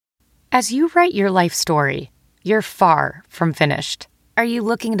As you write your life story, you're far from finished. Are you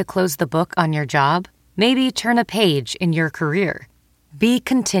looking to close the book on your job? Maybe turn a page in your career? Be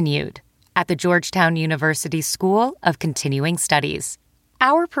continued at the Georgetown University School of Continuing Studies.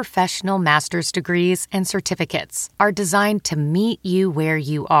 Our professional master's degrees and certificates are designed to meet you where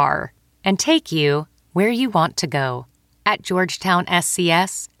you are and take you where you want to go. At Georgetown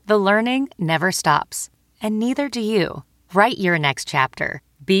SCS, the learning never stops, and neither do you. Write your next chapter.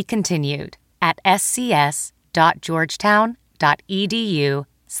 Be continued at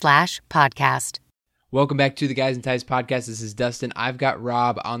scs.georgetown.edu/podcast. Welcome back to the Guys and Ties podcast. This is Dustin. I've got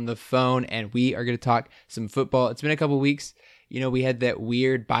Rob on the phone, and we are going to talk some football. It's been a couple weeks. You know, we had that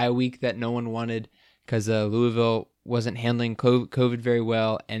weird bye week that no one wanted because Louisville wasn't handling COVID very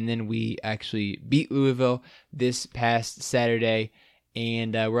well, and then we actually beat Louisville this past Saturday,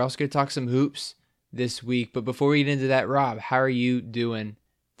 and we're also going to talk some hoops this week. But before we get into that, Rob, how are you doing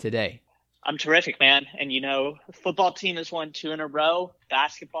today? I'm terrific, man. And, you know, the football team has won 2 in a row.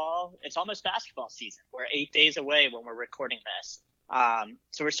 Basketball, it's almost basketball season. We're 8 days away when we're recording this.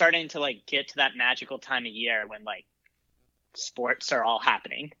 So we're starting to, get to that magical time of year when, sports are all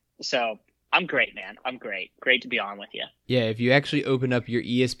happening. So I'm great, man. I'm great. Great to be on with you. Yeah, if you actually open up your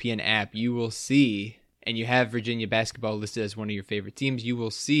ESPN app, you will see, and you have Virginia basketball listed as one of your favorite teams, you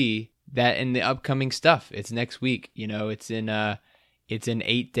will see that in the upcoming stuff. It's next week. You know, it's in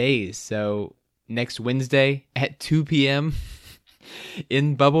 8 days. So next Wednesday at 2 p.m.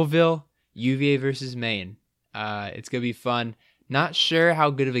 in Bubbleville, UVA versus Maine. It's going to be fun. Not sure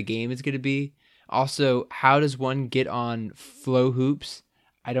how good of a game it's going to be. Also, how does one get on Flow Hoops?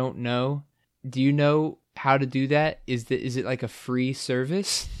 I don't know. Do you know how to do that? Is it like a free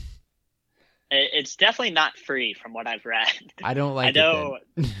service? It's definitely not free from what I've read. I don't like it.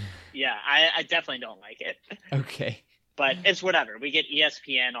 Yeah, I definitely don't like it. Okay. But it's whatever. We get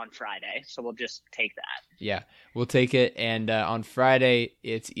ESPN on Friday, so we'll just take that. Yeah, we'll take it. And on Friday,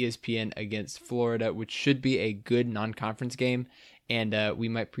 it's ESPN against Florida, which should be a good non-conference game. And we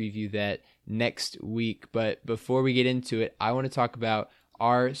might preview that next week. But before we get into it, I want to talk about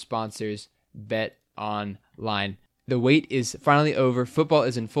our sponsors, Bet Online. The wait is finally over. Football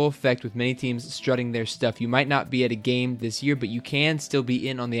is in full effect with many teams strutting their stuff. You might not be at a game this year, but you can still be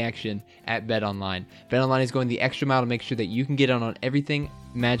in on the action at BetOnline. BetOnline is going the extra mile to make sure that you can get on everything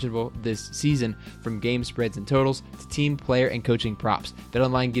imaginable this season, from game spreads and totals to team, player, and coaching props.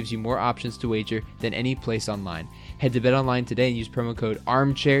 BetOnline gives you more options to wager than any place online. Head to BetOnline today and use promo code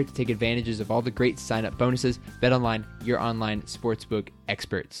ARMCHAIR to take advantages of all the great sign-up bonuses. BetOnline, your online sportsbook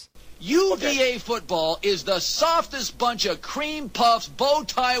experts. UVA football is the softest bunch of cream puffs, bow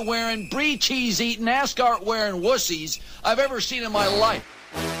tie wearing, brie cheese eating, ascot wearing wussies I've ever seen in my life.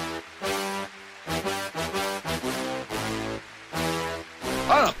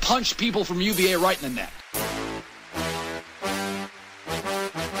 I'm gonna punch people from UVA right in the neck.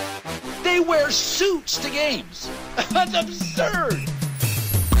 They wear suits to games. That's absurd.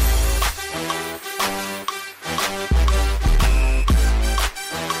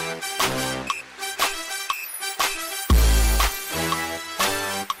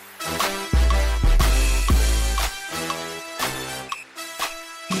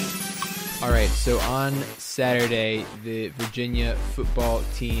 All right, so on Saturday, the Virginia football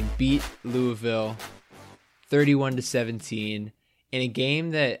team beat Louisville 31-17 in a game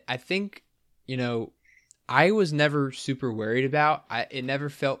that I think, I was never super worried about. It never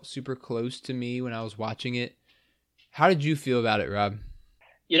felt super close to me when I was watching it. How did you feel about it, Rob?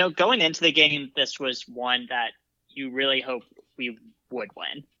 Going into the game, this was one that you really hoped we would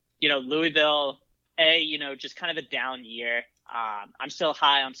win. Louisville, just kind of a down year. I'm still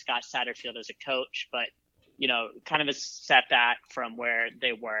high on Scott Satterfield as a coach, but, kind of a setback from where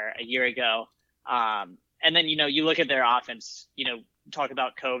they were a year ago. And then, you look at their offense, talk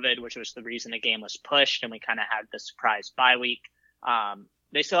about COVID, which was the reason the game was pushed, and we kind of had the surprise bye week.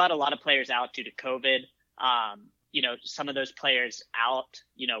 They still had a lot of players out due to COVID. Some of those players out,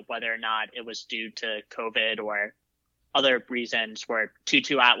 whether or not it was due to COVID or other reasons, were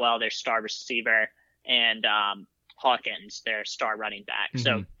Tutu Atwell, their star receiver, and Hawkins, their star running back. Mm-hmm.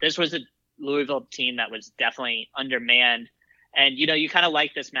 So this was a Louisville team that was definitely undermanned. And, you kind of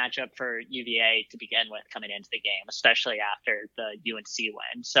like this matchup for UVA to begin with coming into the game, especially after the UNC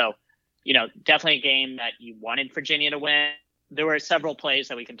win. So, definitely a game that you wanted Virginia to win. There were several plays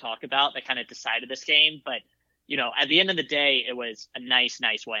that we can talk about that kind of decided this game. But, at the end of the day, it was a nice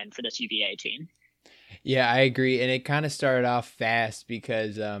win for this UVA team. Yeah, I agree. And it kind of started off fast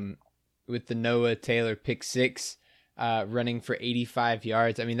because with the Noah Taylor pick six, running for 85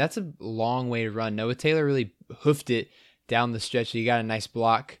 yards. I mean, that's a long way to run. Noah Taylor really hoofed it down the stretch. He got a nice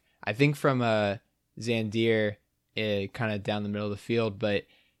block I think from Zandier kind of down the middle of the field. But,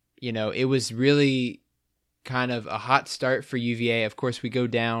 it was really kind of a hot start for UVA. Of course, we go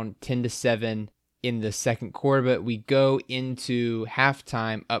down 10-7 in the second quarter, but we go into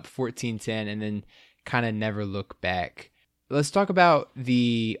halftime up 14-10 and then kind of never look back. Let's talk about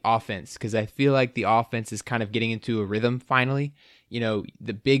the offense, because I feel like the offense is kind of getting into a rhythm finally.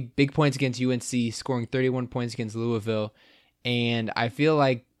 The big points against UNC, scoring 31 points against Louisville. And I feel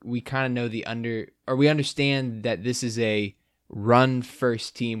like we kind of know we understand that this is a run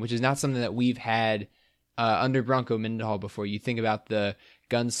first team, which is not something that we've had under Bronco Mendenhall before. You think about the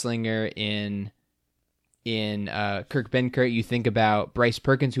gunslinger in Kirk Benkert. You think about Bryce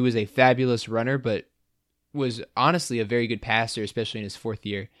Perkins, who was a fabulous runner, but was honestly a very good passer, especially in his fourth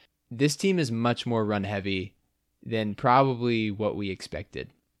year. This team is much more run heavy than probably what we expected.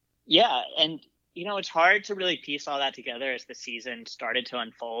 Yeah, and it's hard to really piece all that together as the season started to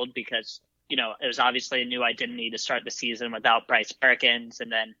unfold because, it was obviously a new identity to start the season without Bryce Perkins.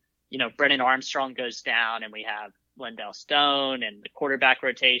 And then, Brennan Armstrong goes down and we have Lindell Stone and the quarterback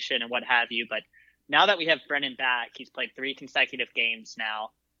rotation and what have you. But now that we have Brennan back, he's played 3 consecutive games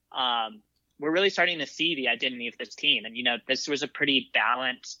now. We're really starting to see the identity of this team. And, this was a pretty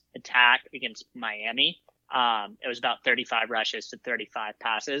balanced attack against Miami. It was about 35 rushes to 35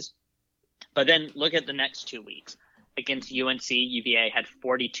 passes. But then look at the next 2 weeks. Against UNC, UVA had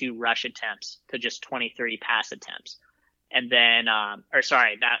 42 rush attempts to just 23 pass attempts. And then,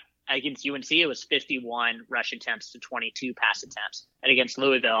 against UNC, it was 51 rush attempts to 22 pass attempts. And against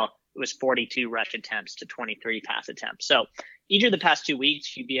Louisville, it was 42 rush attempts to 23 pass attempts. So each of the past 2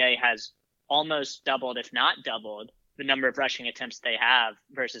 weeks, UVA has almost doubled, if not doubled, the number of rushing attempts they have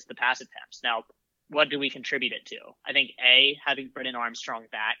versus the pass attempts. Now, what do we contribute it to? I think having Brennan Armstrong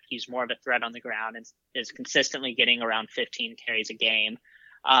back, he's more of a threat on the ground and is consistently getting around 15 carries a game.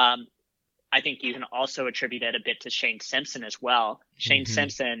 I think you can also attribute it a bit to Shane Simpson as well. Shane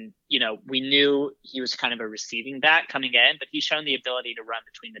Simpson, we knew he was kind of a receiving back coming in, but he's shown the ability to run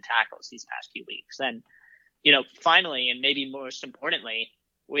between the tackles these past few weeks. And, finally, and maybe most importantly,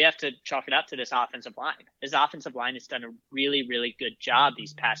 we have to chalk it up to this offensive line. This offensive line has done a really, really good job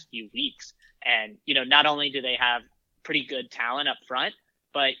these past few weeks. And, not only do they have pretty good talent up front,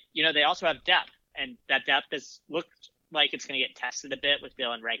 but, they also have depth. And that depth has looked like it's going to get tested a bit with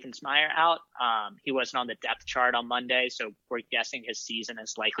Dylan Reichensmeyer out. He wasn't on the depth chart on Monday, so we're guessing his season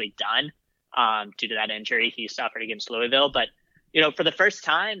is likely done due to that injury he suffered against Louisville. But, for the first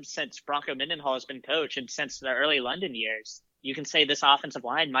time since Bronco Mendenhall has been coach and since the early London years, you can say this offensive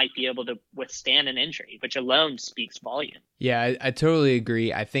line might be able to withstand an injury, which alone speaks volume. Yeah, I totally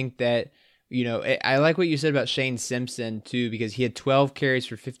agree. I think that, I like what you said about Shane Simpson too, because he had 12 carries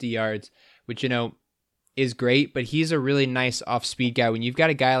for 50 yards, which, is great, but he's a really nice off-speed guy. When you've got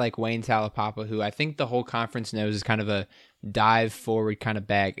a guy like Wayne Talapapa, who I think the whole conference knows is kind of a dive forward kind of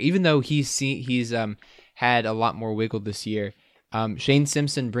back, even though he's had a lot more wiggle this year. Shane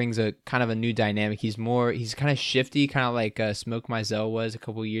Simpson brings a kind of a new dynamic. He's kind of shifty, kind of like Smoke Mizell was a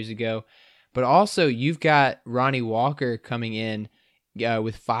couple of years ago. But also, you've got Ronnie Walker coming in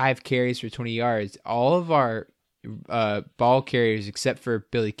with 5 carries for 20 yards. All of our ball carriers, except for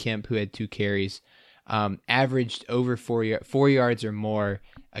Billy Kemp, who had 2 carries, averaged over 4 yards or more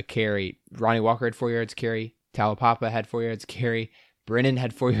a carry. Ronnie Walker had 4 yards a carry. Talapapa had 4 yards a carry. Brennan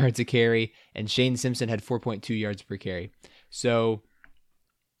had 4 yards a carry. And Shane Simpson had 4.2 yards per carry. So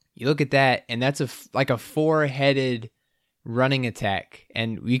you look at that, and that's like a 4-headed running attack,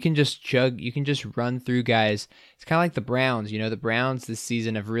 and you can just run through guys. It's kind of like the Browns. The Browns this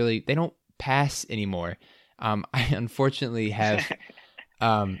season they don't pass anymore. I unfortunately have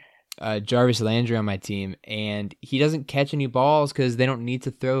Jarvis Landry on my team, and he doesn't catch any balls because they don't need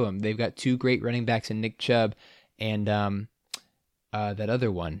to throw them. They've got 2 great running backs in Nick Chubb and that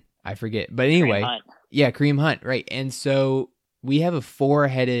other one. I forget. But anyway, Kareem Hunt, right. And so we have a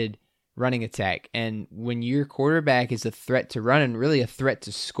 4-headed running attack. And when your quarterback is a threat to run and really a threat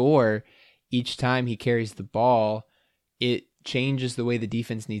to score each time he carries the ball, it changes the way the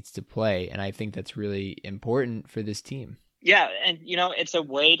defense needs to play. And I think that's really important for this team. Yeah, and, it's a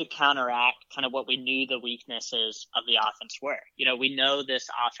way to counteract kind of what we knew the weaknesses of the offense were. We know this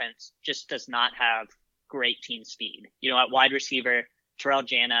offense just does not have great team speed. At wide receiver, Terrell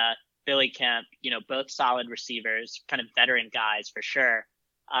Jana, Billy Kemp, both solid receivers, kind of veteran guys for sure,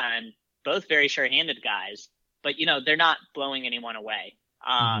 and both very sure-handed guys. But, they're not blowing anyone away.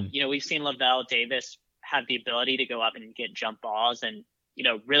 We've seen Lavelle Davis have the ability to go up and get jump balls and,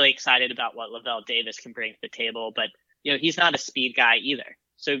 really excited about what Lavelle Davis can bring to the table. But he's not a speed guy either.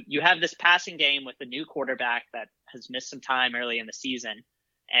 So you have this passing game with a new quarterback that has missed some time early in the season.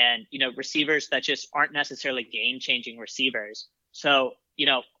 and, receivers that just aren't necessarily game-changing receivers. So,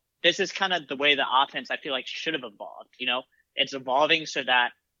 this is kind of the way the offense, I feel like, should have evolved. It's evolving so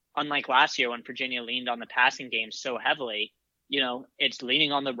that, unlike last year when Virginia leaned on the passing game so heavily, it's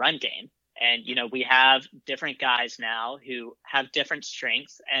leaning on the run game. And, we have different guys now who have different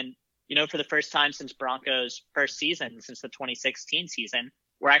strengths. And, for the first time since Broncos' first season, since the 2016 season,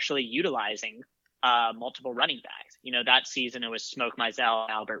 we're actually utilizing multiple running backs. That season it was Smoke Mizell,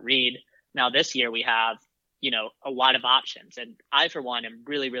 Albert Reed. Now this year we have, a lot of options. And I, for one, am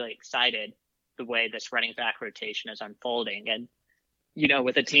really, really excited the way this running back rotation is unfolding. And,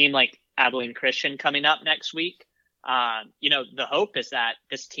 with a team like Abilene Christian coming up next week, the hope is that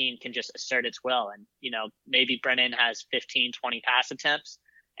this team can just assert its will. And, maybe Brennan has 15, 20 pass attempts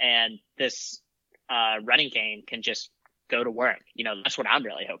and this running game can just go to work. That's what I'm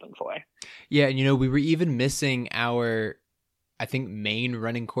really hoping for. Yeah. And, we were even missing our, I think, main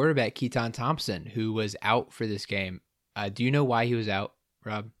running quarterback, Keaton Thompson, who was out for this game. Do you know why he was out,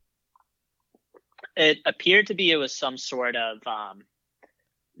 Rob? It appeared to be it was some sort of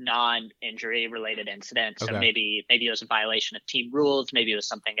non-injury related incident. So Okay. maybe it was a violation of team rules. Maybe it was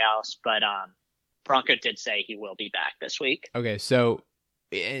something else. But Bronco did say he will be back this week. Okay, so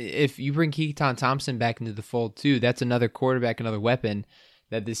if you bring Keaton Thompson back into the fold too, that's another quarterback, another weapon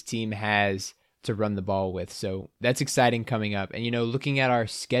that this team has to run the ball with. So that's exciting coming up. And, looking at our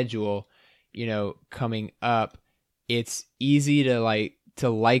schedule, coming up, it's easy to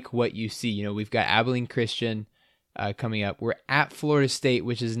like what you see. We've got Abilene Christian coming up. We're at Florida State,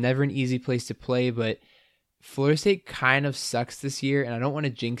 which is never an easy place to play, but Florida State kind of sucks this year, and I don't want to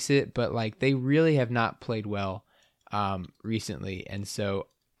jinx it, but they really have not played well recently, and so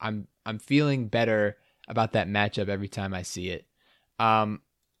I'm feeling better about that matchup every time I see it.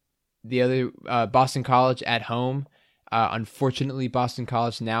 The other Boston College at home. Unfortunately, Boston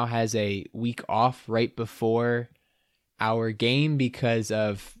College now has a week off right before our game because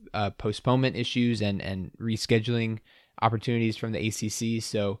of postponement issues and rescheduling opportunities from the ACC.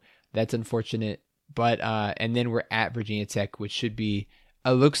 So that's unfortunate. But and then we're at Virginia Tech, which should be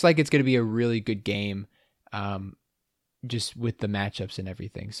looks like it's going to be a really good game, just with the matchups and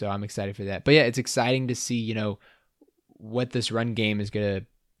everything. So I'm excited for that. But yeah, it's exciting to see what this run game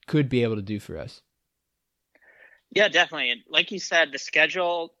could be able to do for us. Yeah, definitely. And like you said, the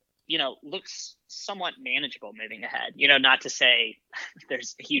schedule, looks somewhat manageable moving ahead. Not to say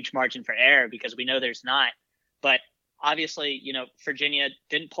there's a huge margin for error because we know there's not. But obviously, Virginia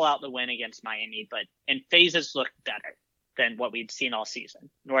didn't pull out the win against Miami, but in phases looked better than what we'd seen all season.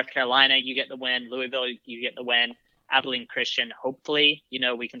 North Carolina, you get the win. Louisville, you get the win. Abilene Christian, hopefully,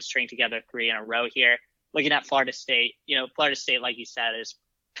 we can string together 3 in a row here. Looking at Florida State, Florida State, like you said, is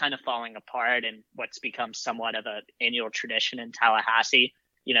kind of falling apart and what's become somewhat of an annual tradition in Tallahassee.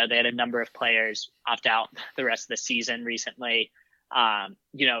 They had a number of players opt out the rest of the season recently.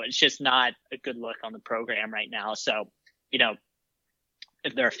 It's just not a good look on the program right now. So,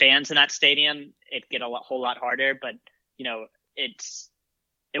 if there are fans in that stadium, it'd get whole lot harder. But,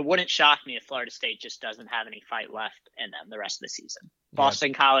 it wouldn't shock me if Florida State just doesn't have any fight left in them the rest of the season. Yeah.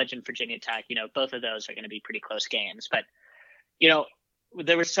 Boston College and Virginia Tech, both of those are going to be pretty close games. But,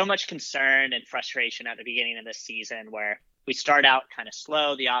 there was so much concern and frustration at the beginning of this season where we start out kind of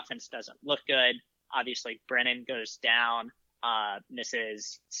slow. The offense doesn't look good. Obviously, Brennan goes down,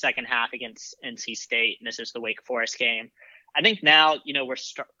 misses second half against NC State, misses the Wake Forest game. I think now, we're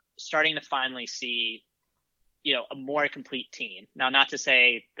starting to finally see, a more complete team. Now, not to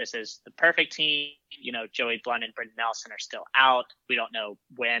say this is the perfect team. Joey Blunt and Brendan Nelson are still out. We don't know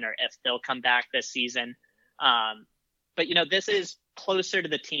when or if they'll come back this season. But, this is closer to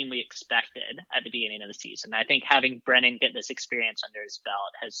the team we expected at the beginning of the season. I think having Brennan get this experience under his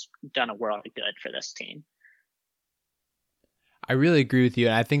belt has done a world of good for this team. I really agree with you,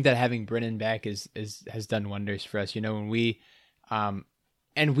 and I think that having Brennan back has done wonders for us. When we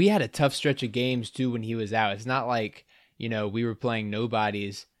and we had a tough stretch of games too when he was out. It's not like we were playing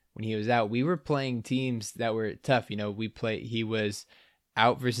nobodies when he was out. We were playing teams that were tough. He was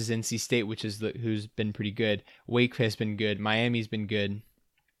out versus NC State, which is who's been pretty good. Wake has been good. Miami's been good.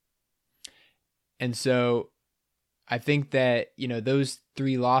 And so I think that, those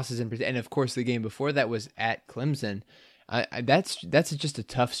 3 losses and of course the game before that was at Clemson. That's just a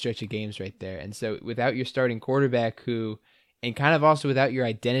tough stretch of games right there. And so without your starting quarterback and kind of also without your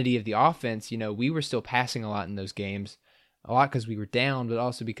identity of the offense, we were still passing a lot in those games. A lot because we were down, but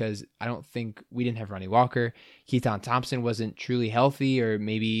also because I don't think we didn't have Ronnie Walker. Keaton Thompson wasn't truly healthy or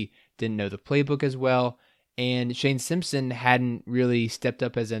maybe didn't know the playbook as well. And Shane Simpson hadn't really stepped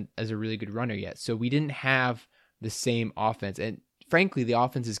up as a really good runner yet. So we didn't have the same offense. And frankly, the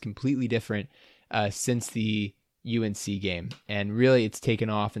offense is completely different since the UNC game. And really, it's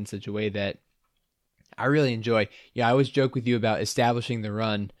taken off in such a way that I really enjoy. Yeah, I always joke with you about establishing the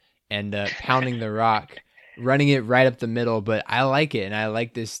run and pounding the rock, running it right up the middle. But I like it, and I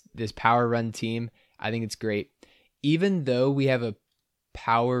like this power run team. I think it's great. Even though we have a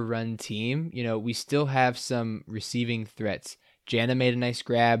power run team, we still have some receiving threats. Jana made a nice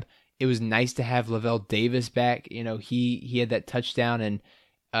grab. It was nice to have Lavelle Davis back. He had that touchdown, and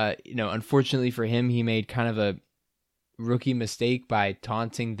unfortunately for him, he made kind of a rookie mistake by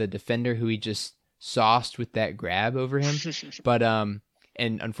taunting the defender who he just sauced with that grab over him. But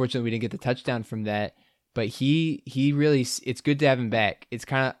and unfortunately, we didn't get the touchdown from that. But he really, it's good to have him back. It's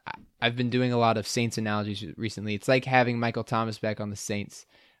kind of, I've been doing a lot of Saints analogies recently. It's like having Michael Thomas back on the Saints.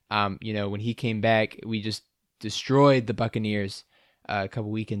 When he came back, we just destroyed the Buccaneers a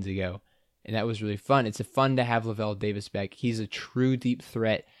couple weekends ago, and that was really fun. It's fun to have Lavelle Davis back. He's a true deep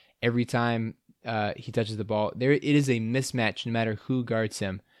threat every time he touches the ball. It is a mismatch no matter who guards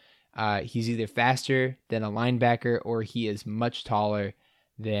him. He's either faster than a linebacker or he is much taller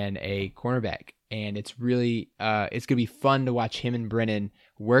than a cornerback. And it's really, it's going to be fun to watch him and Brennan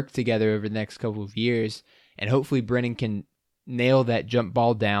work together over the next couple of years. And hopefully Brennan can nail that jump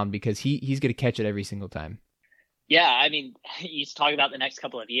ball down because he's going to catch it every single time. Yeah, I mean, he's talking about the next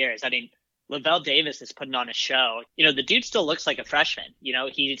couple of years. I mean, Lavelle Davis is putting on a show. The dude still looks like a freshman.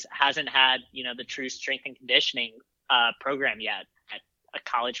 He hasn't had, the true strength and conditioning program yet that a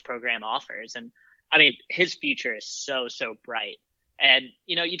college program offers. And I mean, his future is so, so bright. And,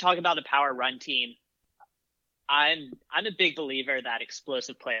 you talk about a power run team. I'm a big believer that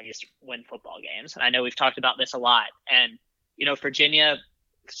explosive plays win football games. And I know we've talked about this a lot. And, Virginia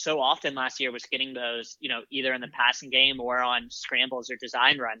so often last year was getting those, either in the passing game or on scrambles or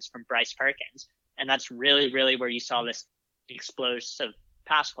design runs from Bryce Perkins. And that's really, really where you saw this explosive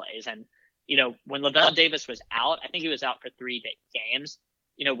pass plays. And, when Lavelle Davis was out, I think he was out for 3 games,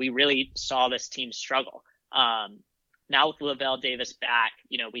 we really saw this team struggle. Now with Lavelle Davis back,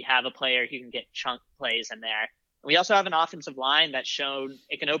 we have a player who can get chunk plays in there. We also have an offensive line that's shown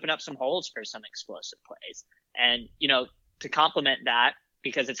it can open up some holes for some explosive plays. And, to complement that,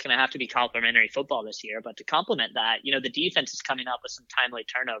 because it's going to have to be complementary football this year, but to complement that, the defense is coming up with some timely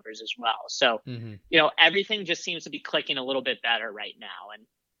turnovers as well. So, everything just seems to be clicking a little bit better right now. And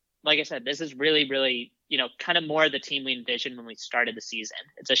like I said, this is really, really, kind of more the team we envisioned when we started the season.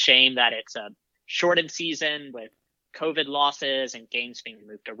 It's a shame that it's a shortened season with COVID losses and games being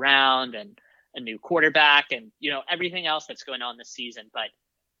moved around and a new quarterback and, everything else that's going on this season. But,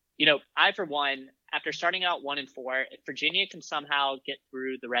 I, for one, after starting out 1-4, if Virginia can somehow get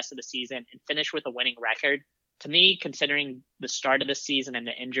through the rest of the season and finish with a winning record, to me, considering the start of the season and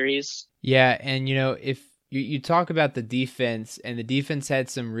the injuries. Yeah. And, if you talk about the defense, and the defense had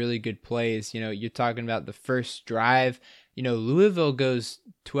some really good plays, you're talking about the first drive, Louisville goes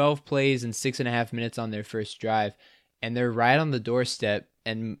 12 plays in 6.5 minutes on their first drive. And they're right on the doorstep,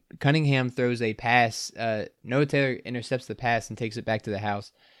 and Cunningham throws a pass. Noah Taylor intercepts the pass and takes it back to the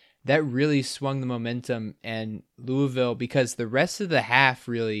house. That really swung the momentum, and Louisville, because the rest of the half,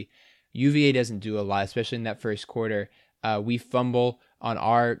 really, UVA doesn't do a lot, especially in that first quarter. We fumble on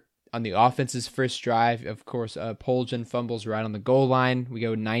the offense's first drive. Of course, Poljan fumbles right on the goal line. We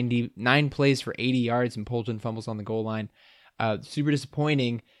go 99 plays for 80 yards, and Poljan fumbles on the goal line. Super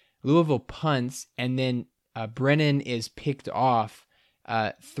disappointing. Louisville punts, and then Brennan is picked off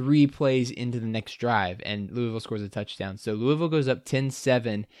 3 plays into the next drive, and Louisville scores a touchdown. So Louisville goes up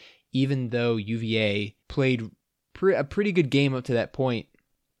 10-7, even though UVA played a pretty good game up to that point.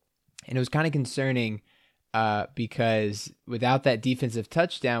 And it was kind of concerning because without that defensive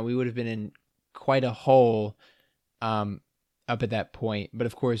touchdown, we would have been in quite a hole up at that point. But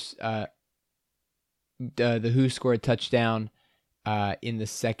of course, the Who scored a touchdown in the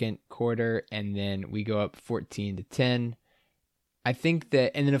second quarter, and then we go up 14-10. I think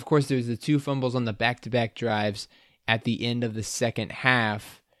that, and then of course there's the 2 fumbles on the back-to-back drives at the end of the second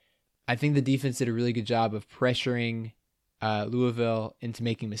half. I think the defense did a really good job of pressuring Louisville into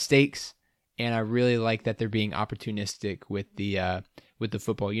making mistakes, and I really like that they're being opportunistic with the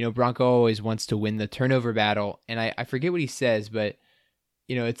football. Bronco always wants to win the turnover battle, and I forget what he says, but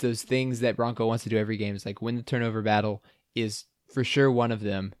it's those things that Bronco wants to do every game. It's like win the turnover battle is for sure one of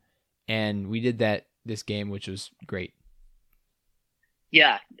them, and we did that this game, which was great.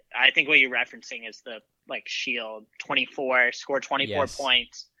 Yeah, I think what you're referencing is the Shield 24, score 24 Yes.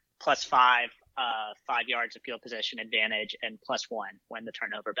 points, plus 5 yards of field position advantage, and plus 1 win the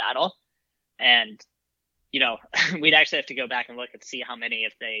turnover battle. And, we'd actually have to go back and look and see how many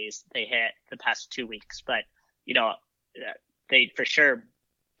of these they hit the past 2 weeks. But, they for sure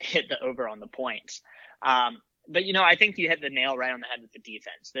hit the over on the points. But, I think you hit the nail right on the head with the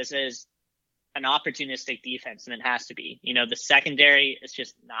defense. This is an opportunistic defense, and it has to be. The secondary is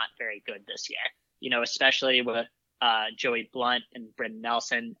just not very good this year, especially with Joey Blunt and Brenton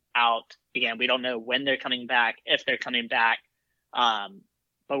Nelson out. Again, we don't know when they're coming back, if they're coming back.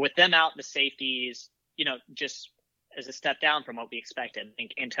 But with them out, the safeties, just as a step down from what we expected. I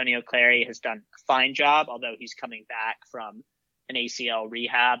think Antonio Clary has done a fine job, although he's coming back from an ACL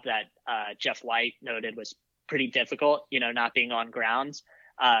rehab that Jeff White noted was pretty difficult, not being on grounds.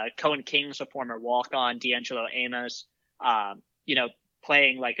 Cohen King's a former walk-on, D'Angelo Amos,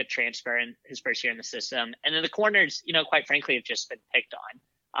 playing like a transfer in his first year in the system. And then the corners, quite frankly, have just been picked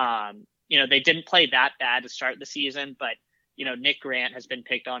on. They didn't play that bad to start the season, but, Nick Grant has been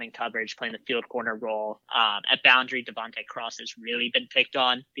picked on in coverage, playing the field corner role. At boundary, Devontae Cross has really been picked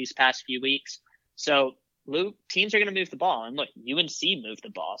on these past few weeks. So, Luke, teams are going to move the ball. And look, UNC moved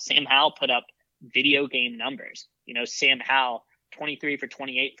the ball. Sam Howell put up video game numbers. Sam Howell, 23 for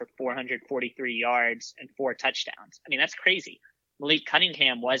 28 for 443 yards and 4 touchdowns. I mean, that's crazy. Malik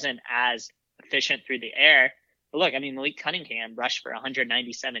Cunningham wasn't as efficient through the air. But look, Malik Cunningham rushed for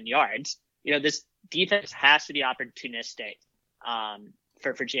 197 yards. This defense has to be opportunistic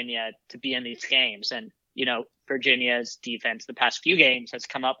for Virginia to be in these games. And, Virginia's defense the past few games has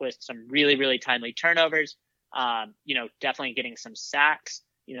come up with some really, really timely turnovers, definitely getting some sacks.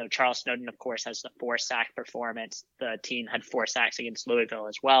 Charles Snowden, of course, has the 4-sack performance. The team had 4 sacks against Louisville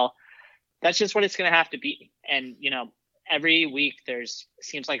as well. That's just what it's going to have to be. And, every week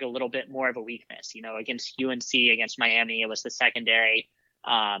seems like a little bit more of a weakness. Against UNC, against Miami, it was the secondary.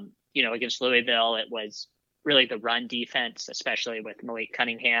 Against Louisville, it was really the run defense, especially with Malik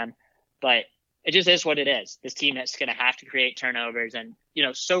Cunningham. But it just is what it is. This team is going to have to create turnovers. And,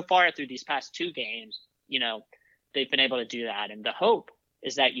 so far through these past 2 games, they've been able to do that. And the hope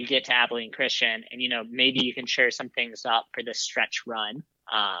is that you get to Abilene Christian and, maybe you can share some things up for this stretch run,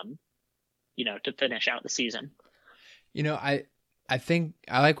 to finish out the season. I think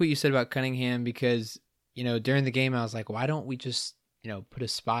I like what you said about Cunningham because, during the game I was like, why don't we just, put a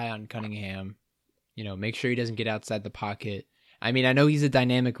spy on Cunningham, make sure he doesn't get outside the pocket. I know he's a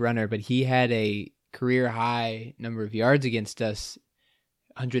dynamic runner, but he had a career high number of yards against us,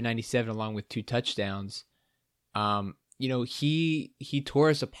 197 along with 2 touchdowns. He tore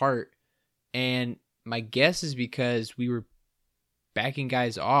us apart, and my guess is because we were backing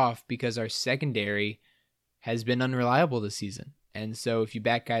guys off because our secondary has been unreliable this season. And so if you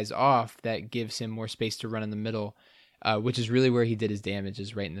back guys off, that gives him more space to run in the middle, which is really where he did his damage,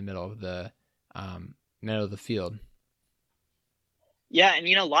 is right in the middle of the field. Yeah, and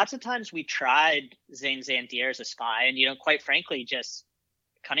lots of times we tried Zane Zandier as a spy, and quite frankly, just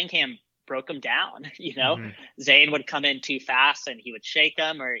Cunningham broke him down. Mm-hmm. Zane would come in too fast and he would shake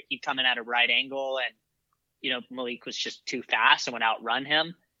him, or he'd come in at a right angle and Malik was just too fast and would outrun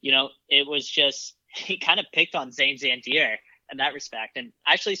him. It was just, he kind of picked on Zane Zandier in that respect. And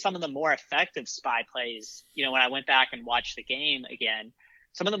actually some of the more effective spy plays, when I went back and watched the game again,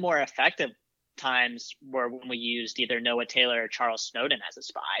 some of the more effective times were when we used either Noah Taylor or Charles Snowden as a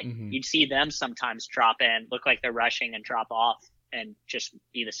spy. Mm-hmm. You'd see them sometimes drop in, look like they're rushing and drop off and just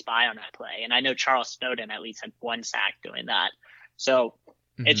be the spy on that play. And I know Charles Snowden at least had 1 sack doing that. So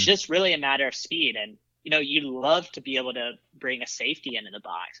It's just really a matter of speed. And, you'd love to be able to bring a safety into the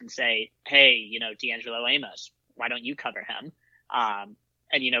box and say, hey, D'Angelo Amos, why don't you cover him? And,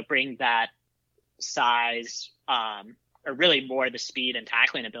 bring that size, or really more the speed and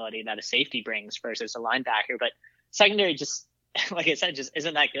tackling ability that a safety brings versus a linebacker. But secondary just, like I said, just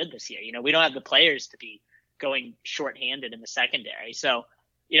isn't that good this year. We don't have the players to be going shorthanded in the secondary. So,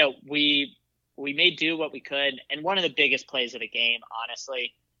 we may do what we could. And one of the biggest plays of the game,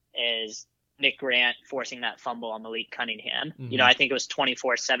 honestly, is Nick Grant forcing that fumble on Malik Cunningham. Mm-hmm. I think it was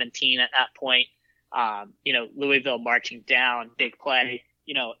 24-17 at that point. Louisville marching down, big play.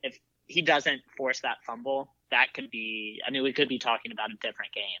 If he doesn't force that fumble, that could be, we could be talking about a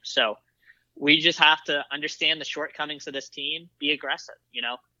different game. So we just have to understand the shortcomings of this team, be aggressive,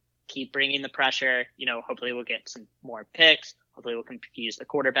 keep bringing the pressure. Hopefully we'll get some more picks. Hopefully we'll confuse the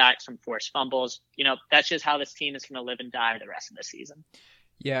quarterback, some forced fumbles. That's just how this team is going to live and die the rest of the season.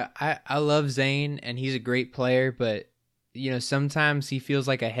 Yeah, I love Zane, and he's a great player, but, sometimes he feels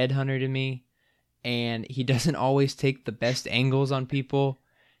like a headhunter to me, and he doesn't always take the best angles on people.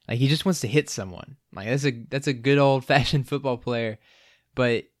 Like, he just wants to hit someone. Like, that's a good old-fashioned football player,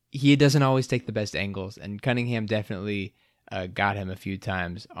 but he doesn't always take the best angles, and Cunningham definitely got him a few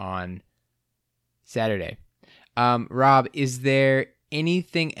times on Saturday. Rob, is there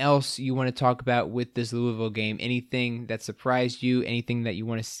anything else you want to talk about with this Louisville game? Anything that surprised you? Anything that you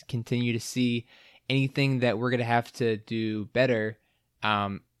want to continue to see? Anything that we're going to have to do better?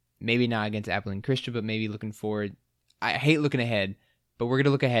 Maybe not against Abilene Christian, but maybe looking forward. I hate looking ahead, but we're going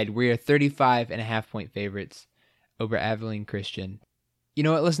to look ahead. We are 35.5-point favorites over Abilene Christian. You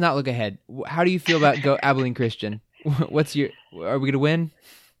know what? Let's not look ahead. How do you feel about Abilene Christian? Are we going to win?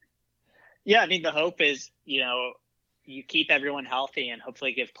 Yeah, I mean, the hope is, you keep everyone healthy and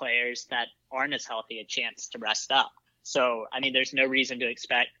hopefully give players that aren't as healthy a chance to rest up. So, I mean, there's no reason to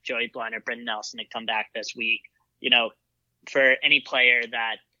expect Joey Blunt or Brendan Nelson to come back this week. For any player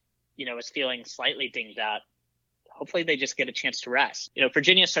that, is feeling slightly dinged up, hopefully they just get a chance to rest.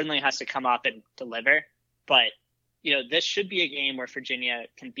 Virginia certainly has to come up and deliver, but, this should be a game where Virginia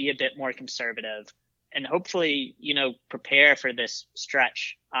can be a bit more conservative and hopefully, prepare for this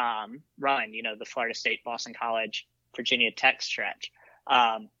stretch run, the Florida State, Boston College, Virginia Tech stretch.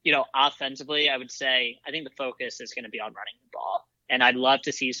 Offensively, I would say I think the focus is going to be on running the ball. And I'd love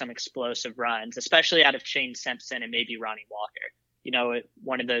to see some explosive runs, especially out of Shane Simpson and maybe Ronnie Walker.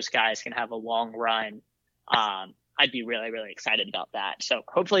 One of those guys can have a long run. I'd be really, really excited about that. So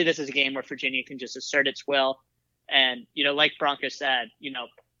hopefully this is a game where Virginia can just assert its will. And, like Bronco said,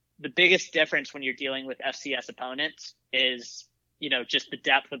 the biggest difference when you're dealing with FCS opponents is, just the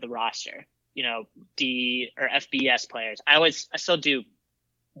depth of the roster, D or FBS players. I still do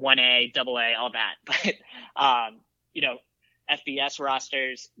 1A, AA, all that. But, FBS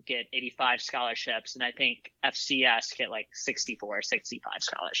rosters get 85 scholarships, and I think FCS get like 64, 65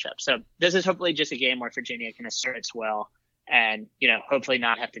 scholarships. So this is hopefully just a game where Virginia can assert its will and, hopefully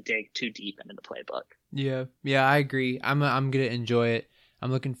not have to dig too deep into the playbook. Yeah, I agree. I'm going to enjoy it.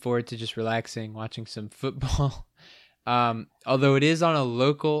 I'm looking forward to just relaxing, watching some football. Although it is on a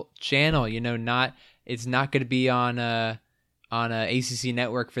local channel, it's not going to be on a ACC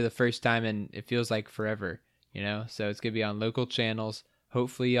network for the first time, and it feels like forever, so it's going to be on local channels.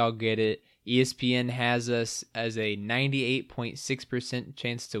 Hopefully y'all get it. ESPN has us as a 98.6%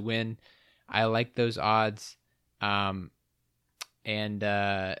 chance to win. I like those odds. No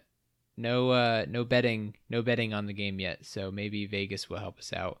betting on the game yet. So maybe Vegas will help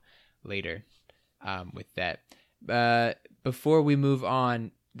us out later, with that. Before we move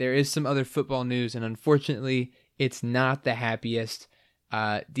on, there is some other football news, and unfortunately, it's not the happiest.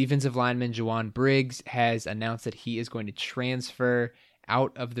 Defensive lineman Ja'Wan Briggs has announced that he is going to transfer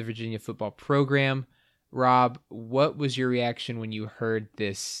out of the Virginia football program. Rob, what was your reaction when you heard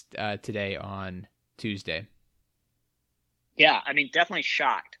this today on Tuesday? Yeah, I mean, definitely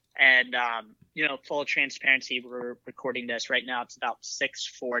shocked. And, full transparency, we're recording this right now. It's about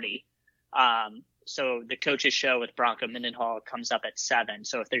 6:40. So the coach's show with Bronco Mendenhall comes up at 7.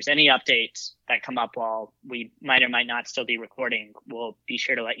 So if there's any updates that come up while we might or might not still be recording, we'll be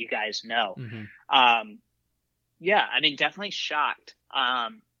sure to let you guys know. Mm-hmm. Yeah, I mean, definitely shocked.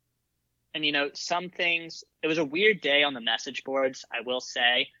 And, some things, it was a weird day on the message boards, I will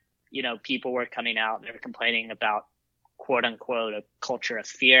say. People were coming out, they were complaining about, quote unquote, a culture of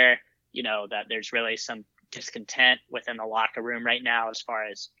fear, that there's really some discontent within the locker room right now as far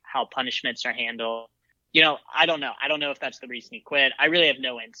as how punishments are handled. I don't know. I don't know if that's the reason he quit. I really have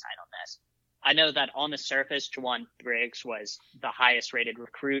no insight on this. I know that on the surface, Ja'Wan Briggs was the highest rated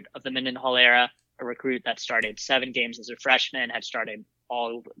recruit of the Mendenhall era, a recruit that started 7 games as a freshman, had started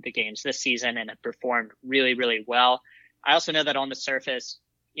all the games this season and had performed really, really well. I also know that on the surface,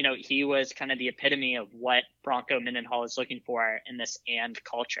 he was kind of the epitome of what Bronco Mendenhall is looking for in this and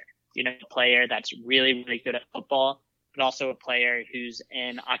culture. A player that's really, really good at football, but also a player who's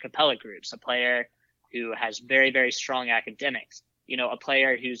in a cappella groups, a player who has very, very strong academics, a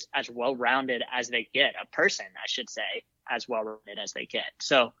player who's as well-rounded as they get, a person, I should say, as well-rounded as they get.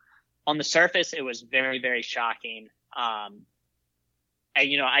 So on the surface, it was very, very shocking. And,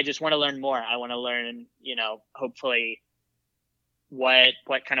 I just want to learn more. I want to learn, hopefully what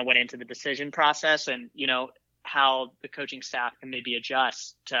kind of went into the decision process and, how the coaching staff can maybe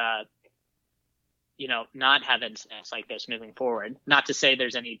adjust to, not have incidents like this moving forward. Not to say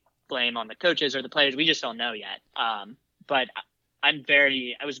there's any blame on the coaches or the players. We just don't know yet. But I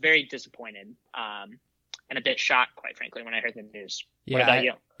was very disappointed and a bit shocked, quite frankly, when I heard the news. Yeah, what about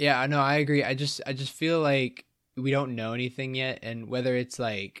you? Yeah, no, I agree. I just feel like we don't know anything yet. And whether it's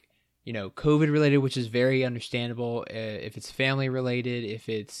like, COVID related, which is very understandable, if it's family related, if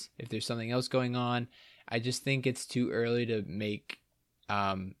there's something else going on, I just think it's too early to make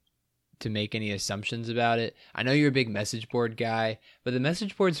any assumptions about it. I know you're a big message board guy, but the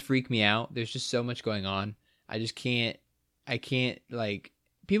message boards freak me out. There's just so much going on. I can't,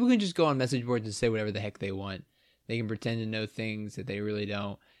 people can just go on message boards and say whatever the heck they want. They can pretend to know things that they really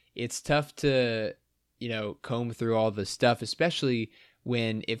don't. It's tough to, comb through all the stuff, especially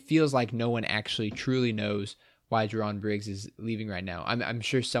when it feels like no one actually truly knows why Jowon Briggs is leaving right now. I'm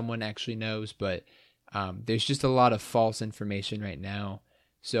sure someone actually knows, but there's just a lot of false information right now.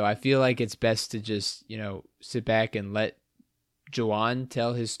 So I feel like it's best to just, sit back and let Jowon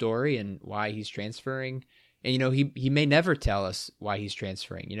tell his story and why he's transferring. And, he may never tell us why he's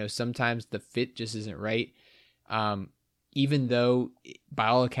transferring. Sometimes the fit just isn't right. Even though by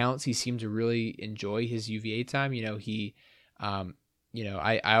all accounts, he seemed to really enjoy his UVA time. I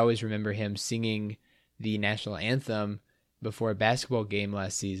always remember him singing the national anthem before a basketball game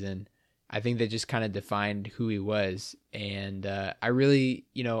last season. I think that just kind of defined who he was. And I really,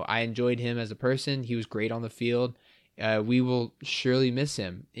 I enjoyed him as a person. He was great on the field. We will surely miss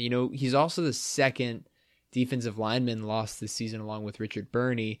him. He's also the second defensive lineman lost this season along with Richard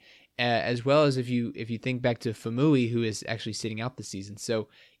Burney, as well as if you think back to Famui, who is actually sitting out the season. So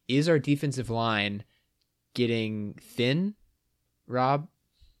is our defensive line getting thin, Rob?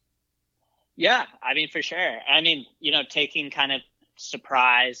 Yeah, for sure. Taking kind of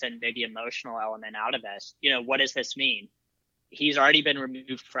surprise and maybe emotional element out of this, what does this mean? He's already been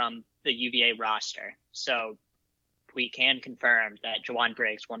removed from the UVA roster. So we can confirm that Jowon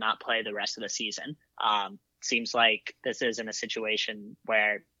Briggs will not play the rest of the season. Seems like this isn't a situation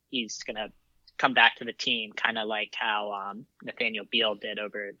where he's going to come back to the team, kind of like how Nathaniel Beal did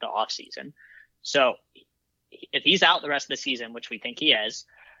over the offseason. So if he's out the rest of the season, which we think he is,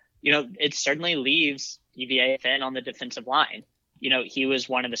 it certainly leaves UVA thin on the defensive line. He was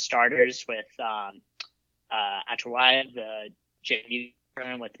one of the starters with Achawaya, the JV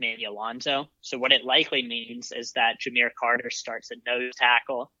with Manny Alonso. So what it likely means is that Jameer Carter starts at nose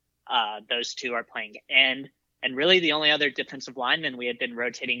tackle. Those two are playing end. And really the only other defensive lineman we had been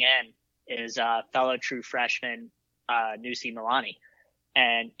rotating in is fellow true freshman Nusi Milani.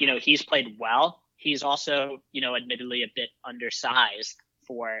 And, he's played well. He's also, admittedly a bit undersized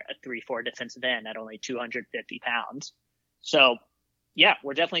for a 3-4 defensive end at only 250 pounds. So, yeah,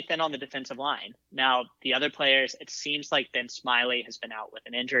 we're definitely thin on the defensive line. Now, the other players, it seems like Ben Smiley has been out with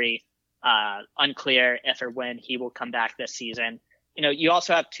an injury. Unclear if or when he will come back this season. You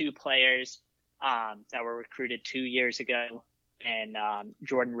also have two players that were recruited 2 years ago, and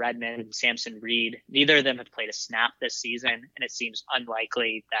Jordan Redmond and Samson Reed. Neither of them have played a snap this season, and it seems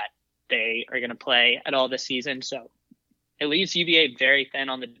unlikely that they are going to play at all this season. So it leaves UVA very thin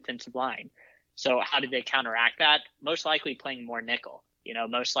on the defensive line. So how did they counteract that? Most likely playing more nickel.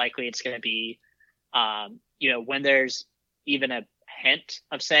 Most likely it's going to be, when there's even a hint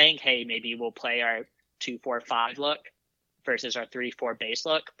of saying, hey, maybe we'll play our 2-4-5 look versus our 3-4 base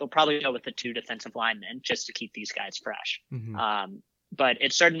look, they'll probably go with the two defensive linemen just to keep these guys fresh. Mm-hmm. But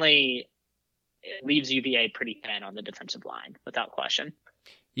it certainly leaves UVA pretty thin on the defensive line, without question.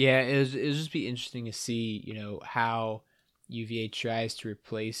 Yeah, it'll just be interesting to see, how UVA tries to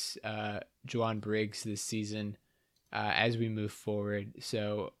replace Jowon Briggs this season as we move forward.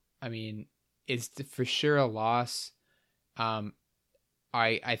 So, it's for sure a loss.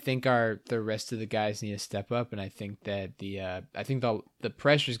 I think the rest of the guys need to step up, and I think that the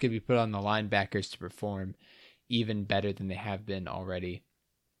pressure is going to be put on the linebackers to perform even better than they have been already.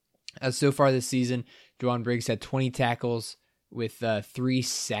 So far this season, Jowon Briggs had 20 tackles with 3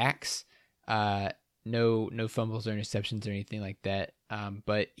 sacks. No fumbles or interceptions or anything like that.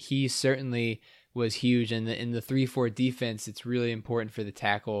 But he certainly was huge. And in the 3-4 defense, it's really important for the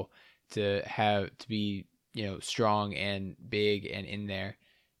tackle to be, strong and big and in there.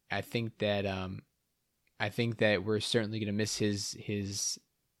 I think that we're certainly going to miss his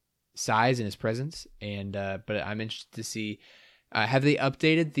size and his presence. And but I'm interested to see. Have they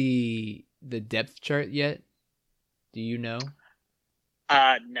updated the depth chart yet? Do you know?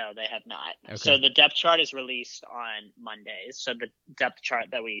 No, they have not. Okay. So the depth chart is released on Mondays. So the depth chart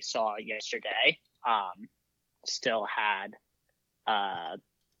that we saw yesterday still had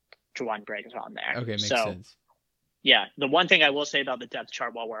Jowon Briggs on there. Okay, makes sense. Yeah, the one thing I will say about the depth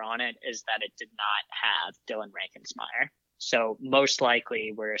chart while we're on it is that it did not have Dylan Rankensmeyer. So most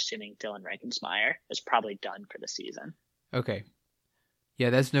likely we're assuming Dylan Rankensmeyer is probably done for the season. Okay. Yeah,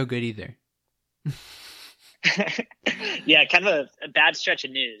 that's no good either. Yeah, kind of a bad stretch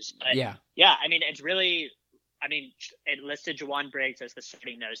of news. But yeah, it's really, it listed Jowon Briggs as the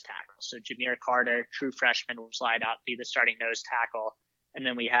starting nose tackle. So Jameer Carter, true freshman, will slide out, be the starting nose tackle. And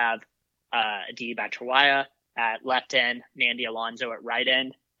then we have Adib Achawaya at left end, Mandy Alonso at right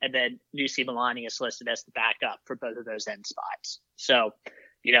end. And then Nusi Milani is listed as the backup for both of those end spots. So,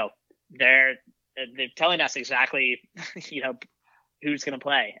 they're telling us exactly, who's going to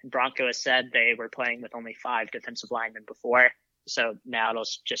play. And Bronco has said they were playing with only 5 defensive linemen before. So now it'll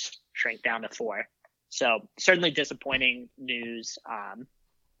just shrink down to 4. So certainly disappointing news,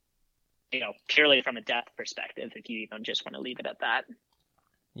 purely from a depth perspective, if you even just want to leave it at that.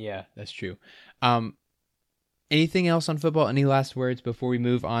 Yeah, that's true. Anything else on football? Any last words before we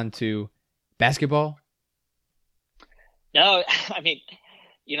move on to basketball? No, I mean,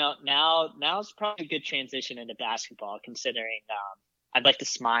 now's probably a good transition into basketball, considering I'd like to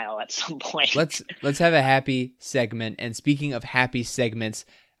smile at some point. Let's have a happy segment. And speaking of happy segments,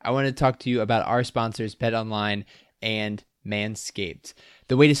 I want to talk to you about our sponsors, BetOnline and Manscaped.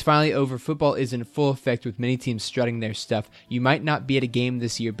 The wait is finally over. Football is in full effect with many teams strutting their stuff. You might not be at a game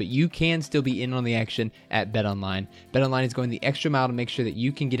this year, but you can still be in on the action at BetOnline. BetOnline is going the extra mile to make sure that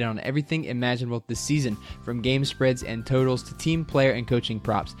you can get in on everything imaginable this season, from game spreads and totals to team, player, and coaching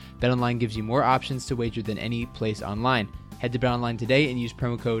props. BetOnline gives you more options to wager than any place online. Head to BetOnline today and use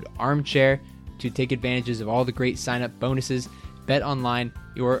promo code ARMCHAIR to take advantages of all the great sign-up bonuses. BetOnline,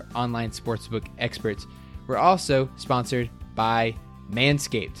 your online sportsbook experts. We're also sponsored by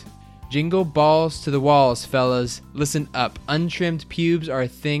Manscaped. Jingle balls to the walls, fellas. Listen up. Untrimmed pubes are a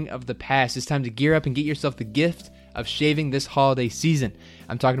thing of the past. It's time to gear up and get yourself the gift of shaving this holiday season.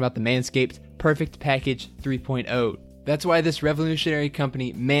 I'm talking about the Manscaped Perfect Package 3.0. That's why this revolutionary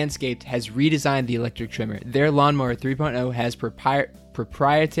company, Manscaped, has redesigned the electric trimmer. Their Lawnmower 3.0 has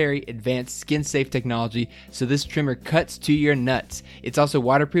proprietary advanced skin-safe technology, so this trimmer cuts to your nuts. It's also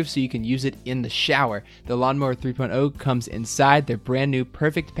waterproof, so you can use it in the shower. The Lawnmower 3.0 comes inside their brand new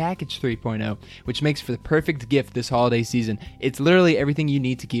Perfect Package 3.0, which makes for the perfect gift this holiday season. It's literally everything you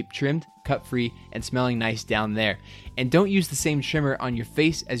need to keep trimmed, cut-free, and smelling nice down there. And don't use the same trimmer on your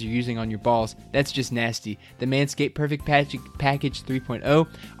face as you're using on your balls. That's just nasty. The Manscaped Perfect Package 3.0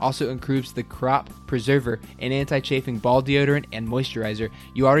 also includes the Crop Preserver, an anti-chafing ball deodorant and moisturizer.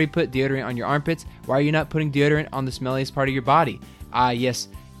 You already put deodorant on your armpits. Why are you not putting deodorant on the smelliest part of your body? Yes,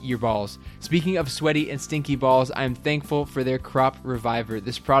 your balls. Speaking of sweaty and stinky balls, I'm thankful for their Crop Reviver.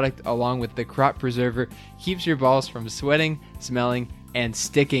 This product, along with the Crop Preserver, keeps your balls from sweating, smelling, and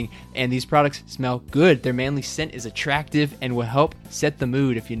sticking, and these products smell good. Their manly scent is attractive and will help set the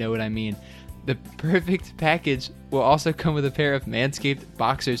mood, if you know what I mean. The Perfect Package will also come with a pair of Manscaped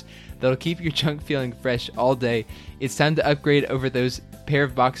boxers that'll keep your junk feeling fresh all day. It's time to upgrade over those pair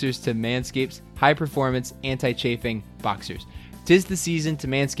of boxers to Manscaped's high-performance anti-chafing boxers. 'Tis the season to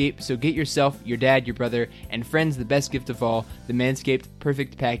Manscaped, so get yourself, your dad, your brother, and friends the best gift of all, the Manscaped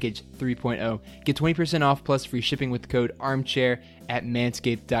Perfect Package 3.0. Get 20% off plus free shipping with the code ARMCHAIR at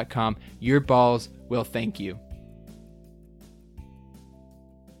manscaped.com. Your balls will thank you.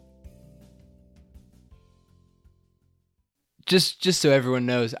 Just so everyone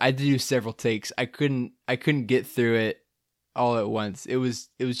knows, I did do several takes. I couldn't get through it all at once. It was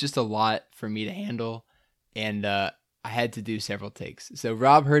just a lot for me to handle, and I had to do several takes. So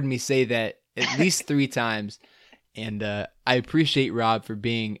Rob heard me say that at least 3 times, and I appreciate Rob for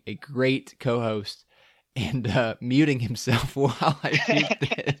being a great co-host and muting himself while I read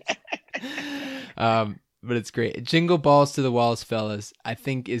this. But it's great. Jingle balls to the walls, fellas, I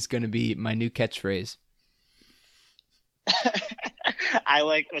think is going to be my new catchphrase. I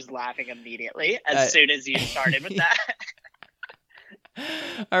was laughing immediately as soon as you started with that.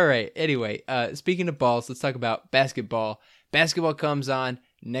 All right. Anyway, speaking of balls, let's talk about basketball. Basketball comes on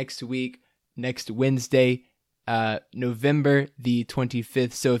next week, next Wednesday, November the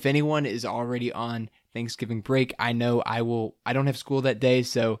 25th. So if anyone is already on Thanksgiving break, I know I don't have school that day,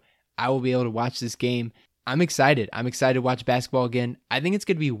 so I will be able to watch this game. I'm excited. I'm excited to watch basketball again. I think it's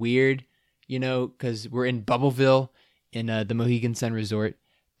going to be weird, because we're in Bubbleville in the Mohegan Sun Resort.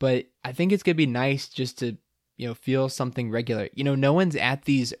 But I think it's going to be nice just to feel something regular. No one's at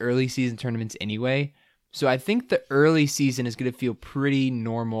these early season tournaments anyway. So I think the early season is going to feel pretty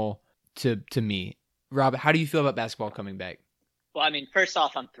normal to me. Rob, how do you feel about basketball coming back? Well, I mean, first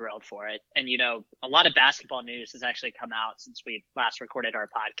off, I'm thrilled for it. And, a lot of basketball news has actually come out since we last recorded our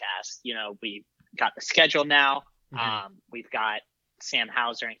podcast. We got the schedule now. Mm-hmm. We've got Sam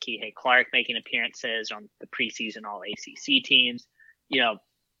Hauser and Kihei Clark making appearances on the preseason All-ACC teams.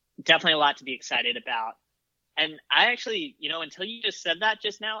 Definitely a lot to be excited about. And I actually, until you just said that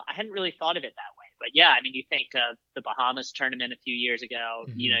just now, I hadn't really thought of it that way. But yeah, I mean, you think of the Bahamas tournament a few years ago,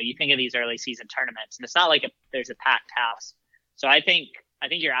 mm-hmm. You think of these early season tournaments, and it's not like there's a packed house. So I think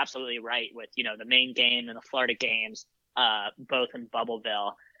you're absolutely right with, the main game and the Florida games, both in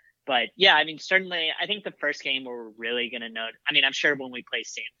Bubbleville. But yeah, I mean, certainly I think the first game we're really going to know, I mean, I'm sure when we play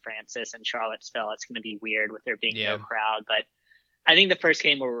St. Francis and Charlottesville, it's going to be weird with there being no crowd. But I think the first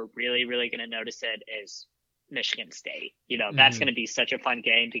game where we're really, really going to notice it is Michigan State. That's going to be such a fun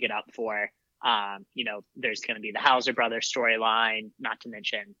game to get up for. There's going to be the Hauser brothers storyline, not to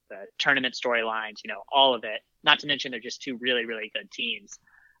mention the tournament storylines, all of it, not to mention they're just two really, really good teams.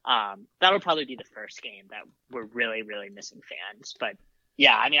 That'll probably be the first game that we're really, really missing fans. But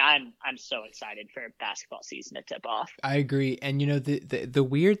yeah, I mean, I'm so excited for basketball season to tip off. I agree. And the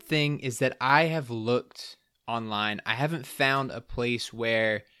weird thing is that I have looked online. I haven't found a place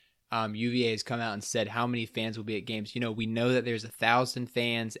where UVA has come out and said how many fans will be at games. We know that there's 1,000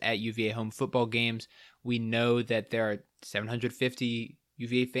 fans at UVA home football games. We know that there are 750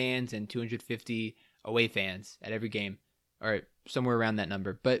 UVA fans and 250 away fans at every game, or somewhere around that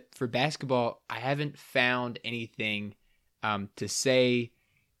number. But for basketball, I haven't found anything to say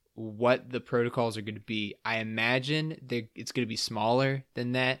what the protocols are going to be. I imagine it's going to be smaller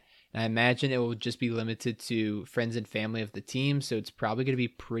than that. And I imagine it will just be limited to friends and family of the team, so it's probably going to be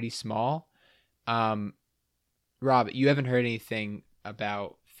pretty small. Rob, you haven't heard anything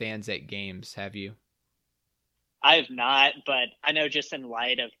about fans at games, have you? I have not, but I know just in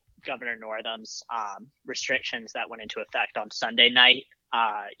light of Governor Northam's restrictions that went into effect on Sunday night,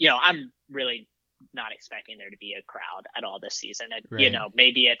 I'm really not expecting there to be a crowd at all this season. And, right.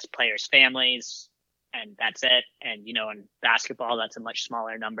 Maybe it's players' families, and that's it. And, in basketball, that's a much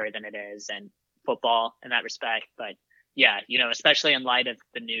smaller number than it is in football in that respect. But yeah, especially in light of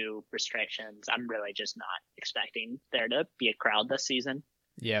the new restrictions, I'm really just not expecting there to be a crowd this season.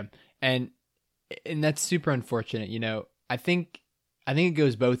 Yeah. And that's super unfortunate. I think it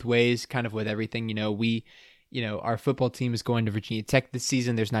goes both ways kind of with everything. Our football team is going to Virginia Tech this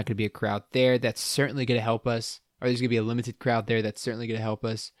season. There's not going to be a crowd there. That's certainly going to help us. Or there's going to be a limited crowd there. That's certainly going to help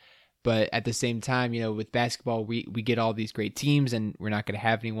us. But at the same time, with basketball, we get all these great teams and we're not going to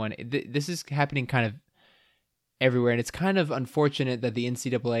have anyone. This is happening kind of everywhere. And it's kind of unfortunate that the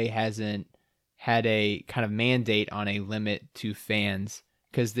NCAA hasn't had a kind of mandate on a limit to fans,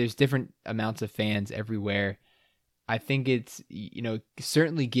 because there's different amounts of fans everywhere. I think it's,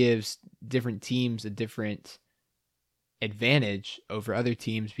 certainly gives different teams a different advantage over other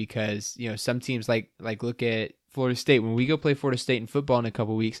teams, because, some teams like look at Florida State. When we go play Florida State in football in a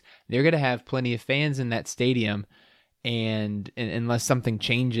couple weeks, they're going to have plenty of fans in that stadium. And unless something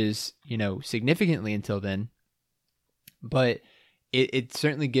changes, significantly until then, but it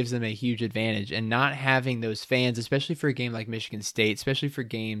certainly gives them a huge advantage. And not having those fans, especially for a game like Michigan State, especially for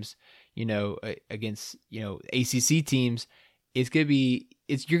games, against, ACC teams, you're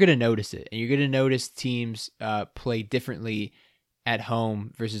going to notice it. And you're going to notice teams play differently at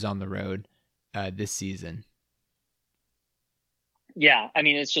home versus on the road this season. Yeah, I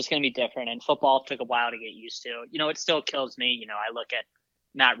mean, it's just going to be different. And football took a while to get used to. It still kills me. I look at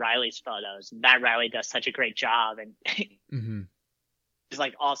Matt Riley's photos. Matt Riley does such a great job. And mm-hmm. there's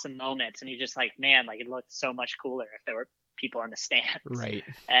like awesome moments. And you're just like, man, like it looked so much cooler if there were people in the stands. Right.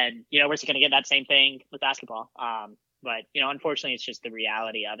 And, we're just going to get that same thing with basketball. But, unfortunately, it's just the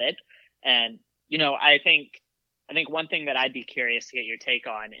reality of it. And, I think one thing that I'd be curious to get your take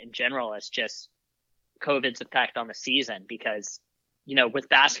on in general is just COVID's effect on the season, because, with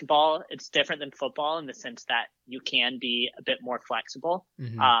basketball, it's different than football in the sense that you can be a bit more flexible.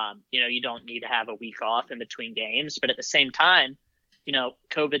 Mm-hmm. You don't need to have a week off in between games, but at the same time,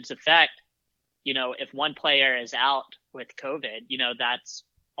 COVID's effect, if one player is out with COVID, that's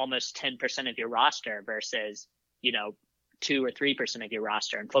almost 10% of your roster versus, 2 or 3% of your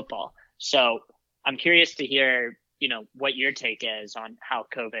roster in football. So I'm curious to hear, what your take is on how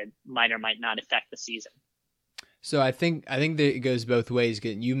COVID might or might not affect the season. So I think that it goes both ways.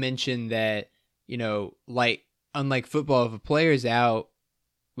 You mentioned that, unlike football, if a player's out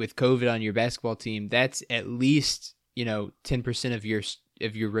with COVID on your basketball team, that's at least, 10%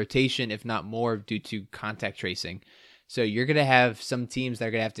 of your rotation, if not more, due to contact tracing. So you're going to have some teams that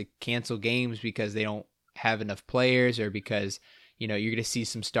are going to have to cancel games because they don't have enough players, or because, you're going to see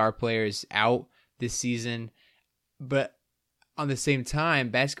some star players out this season. But on the same time,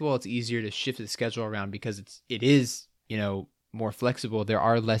 basketball, it's easier to shift the schedule around because it is, more flexible. There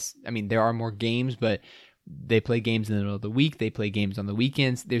are more games, but they play games in the middle of the week. They play games on the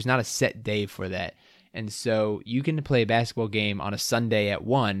weekends. There's not a set day for that. And so you can play a basketball game on a Sunday at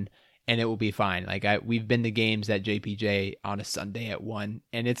 1 and it will be fine. Like we've been to games at JPJ on a Sunday at 1,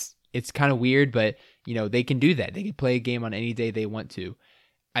 and it's kind of weird, but they can do that. They can play a game on any day they want to.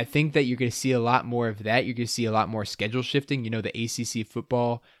 I think that you're going to see a lot more of that. You're going to see a lot more schedule shifting. The ACC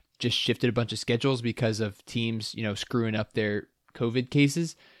football just shifted a bunch of schedules because of teams, screwing up their COVID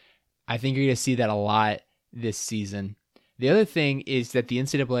cases. I think you're going to see that a lot this season. The other thing is that the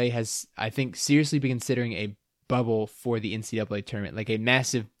NCAA has, I think, seriously been considering a bubble for the NCAA tournament, like a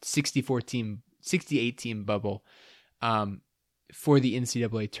massive 64-team 68 team bubble for the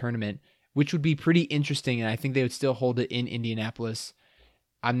NCAA tournament, which would be pretty interesting. And I think they would still hold it in Indianapolis.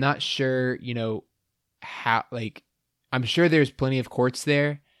 I'm not sure, how, I'm sure there's plenty of courts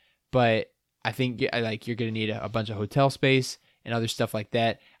there, but I think you're going to need a bunch of hotel space and other stuff like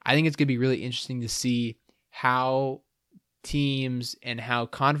that. I think it's going to be really interesting to see how teams and how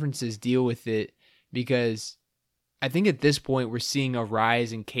conferences deal with it, because I think at this point we're seeing a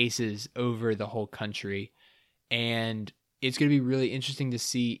rise in cases over the whole country, and it's going to be really interesting to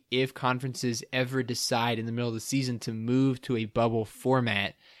see if conferences ever decide in the middle of the season to move to a bubble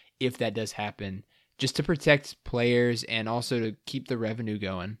format, if that does happen, just to protect players and also to keep the revenue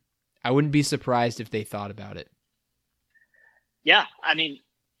going. I wouldn't be surprised if they thought about it. Yeah, I mean,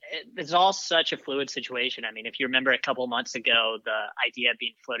 it's all such a fluid situation. I mean, if you remember a couple months ago, the idea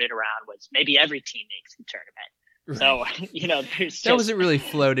being floated around was maybe every team makes the tournament. Right. So, there's just... That wasn't really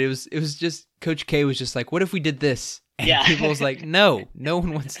floated. It was just Coach K was just like, what if we did this? And yeah. People was like, no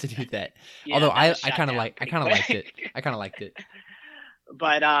one wants to do that. Yeah, although I kind of liked it.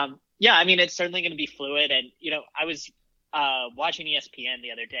 But yeah, I mean, it's certainly going to be fluid. And, I was watching ESPN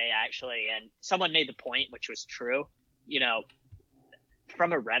the other day, actually, and someone made the point, which was true,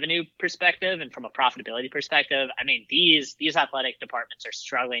 from a revenue perspective and from a profitability perspective. I mean, these athletic departments are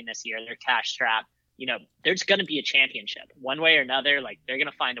struggling this year. They're cash strapped. There's going to be a championship one way or another. Like, they're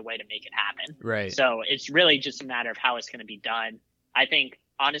going to find a way to make it happen. Right. So it's really just a matter of how it's going to be done. I think,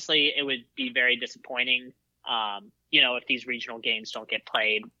 honestly, it would be very disappointing, if these regional games don't get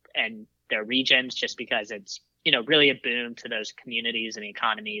played in their regions, just because it's, really a boom to those communities and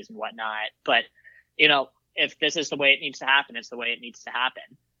economies and whatnot. But, if this is the way it needs to happen, it's the way it needs to happen.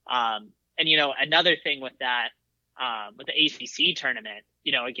 And, another thing with that, with the ACC tournament,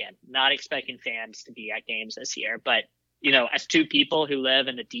 again, not expecting fans to be at games this year, but, as two people who live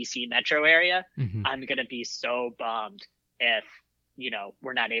in the DC metro area, mm-hmm. I'm going to be so bummed if,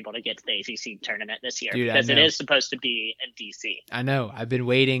 we're not able to get to the ACC tournament this year. Dude, because it is supposed to be in DC. I know. I've been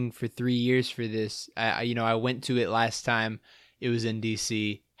waiting for 3 years for this. I went to it last time. It was in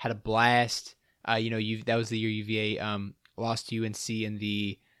DC, had a blast. That was the year UVA lost to UNC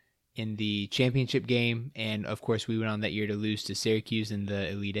in the championship game, and of course we went on that year to lose to Syracuse in the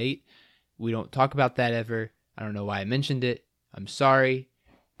Elite Eight. We don't talk about that ever. I don't know why I mentioned it. I'm sorry,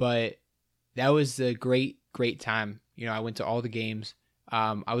 but that was a great time. I went to all the games.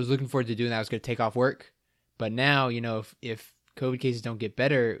 I was looking forward to doing that. I was going to take off work, but now if COVID cases don't get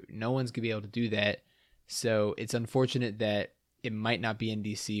better, no one's going to be able to do that. So it's unfortunate that it might not be in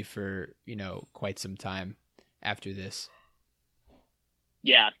DC for, quite some time after this.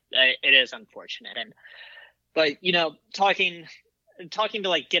 Yeah, it is unfortunate. But talking to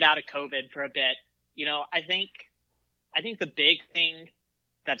like get out of COVID for a bit, I think the big thing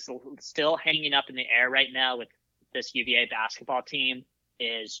that's still hanging up in the air right now with this UVA basketball team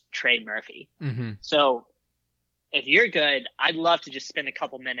is Trey Murphy. Mm-hmm. So if you're good, I'd love to just spend a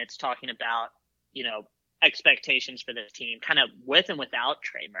couple minutes talking about, expectations for this team, kind of with and without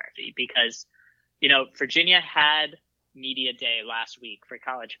Trey Murphy, because, Virginia had media day last week for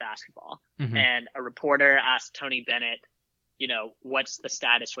college basketball, mm-hmm. and a reporter asked Tony Bennett, what's the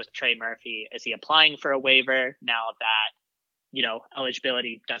status with Trey Murphy? Is he applying for a waiver now that,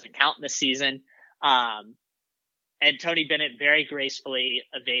 eligibility doesn't count this season? And Tony Bennett very gracefully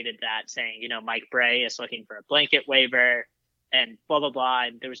evaded that, saying, Mike Bray is looking for a blanket waiver and blah, blah, blah.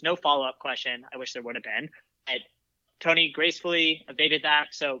 And there was no follow-up question. I wish there would have been. And Tony gracefully evaded that.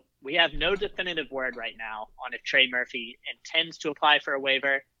 So we have no definitive word right now on if Trey Murphy intends to apply for a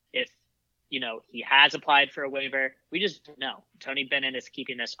waiver. If, he has applied for a waiver, we just don't know. Tony Bennett is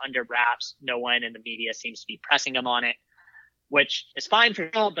keeping this under wraps. No one in the media seems to be pressing him on it, which is fine for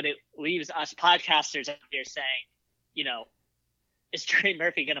him, but it leaves us podcasters out here saying, is Trey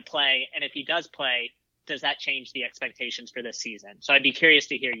Murphy going to play? And if he does play, does that change the expectations for this season? So I'd be curious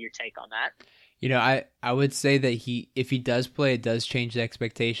to hear your take on that. I would say that if he does play, it does change the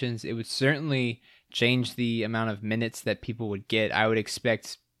expectations. It would certainly change the amount of minutes that people would get. I would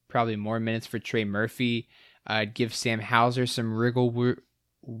expect probably more minutes for Trey Murphy. I'd give Sam Hauser some wiggle room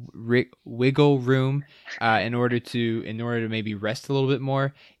in order to maybe rest a little bit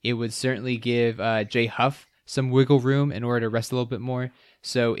more. It would certainly give Jay Huff some wiggle room in order to rest a little bit more.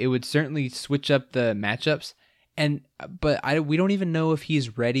 So it would certainly switch up the matchups. But we don't even know if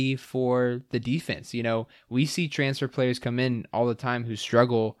he's ready for the defense. We see transfer players come in all the time who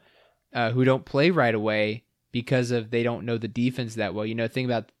struggle, who don't play right away because they don't know the defense that well. Think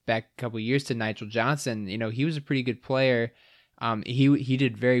about back a couple of years to Nigel Johnson. He was a pretty good player. He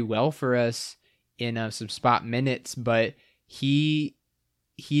did very well for us in some spot minutes, but he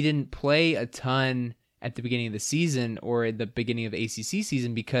he didn't play a ton at the beginning of the season or at the beginning of ACC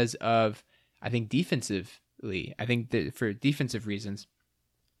season because of, I think, defensively. I think that for defensive reasons.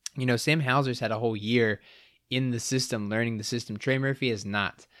 Sam Hauser's had a whole year in the system, learning the system. Trey Murphy has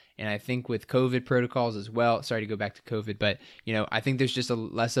not. And I think with COVID protocols as well, sorry to go back to COVID, but, I think there's just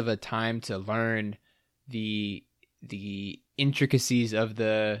less of a time to learn the intricacies of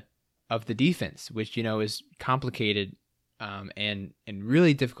the defense, which, is complicated and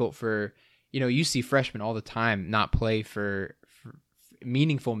really difficult for, you see freshmen all the time not play for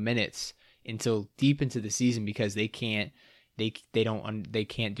meaningful minutes until deep into the season because they can't do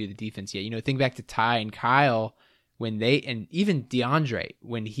the defense yet. Think back to Ty and Kyle and even DeAndre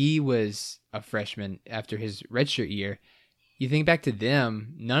when he was a freshman after his redshirt year. You think back to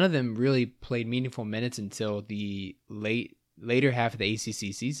them, none of them really played meaningful minutes until the later half of the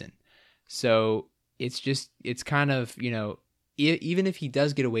ACC season. So it's kind of, even if he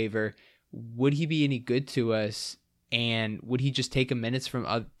does get a waiver, would he be any good to us? And would he just take away minutes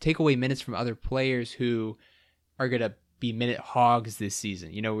from other players who are going to be minute hogs this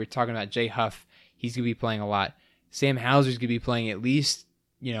season? We're talking about Jay Huff. He's going to be playing a lot. Sam Hauser's going to be playing at least,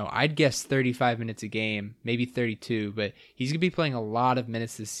 I'd guess 35 minutes a game, maybe 32, but he's going to be playing a lot of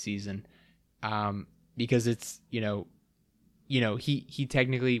minutes this season because it's, he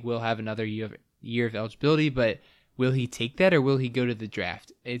technically will have another year of eligibility, but will he take that or will he go to the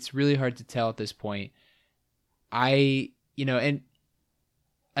draft? It's really hard to tell at this point. And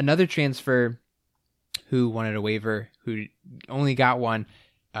another transfer who wanted a waiver, who only got one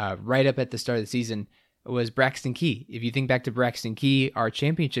right up at the start of the season, was Braxton Key. If you think back to Braxton Key, our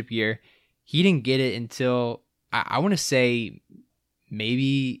championship year, he didn't get it until, I want to say,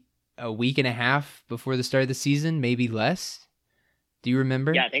 maybe a week and a half before the start of the season, maybe less. Do you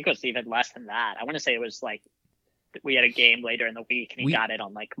remember? Yeah, I think it was even less than that. I want to say it was like we had a game later in the week and he got it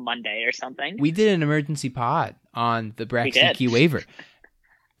on like Monday or something. We did an emergency pod on the Braxton Key waiver.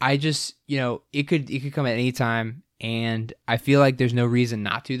 I just, it could come at any time, and I feel like there's no reason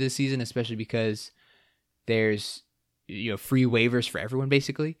not to this season, especially because there's, free waivers for everyone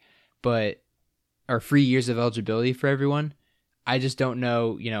basically, or free years of eligibility for everyone. I just don't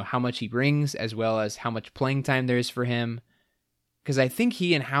know, how much he brings as well as how much playing time there is for him. Because I think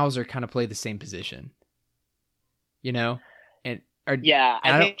he and Hauser kind of play the same position, I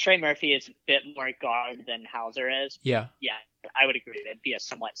think Trey Murphy is a bit more guard than Hauser is. Yeah, I would agree. It'd be a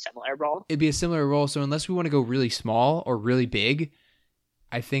somewhat similar role. It'd be a similar role. So unless we want to go really small or really big,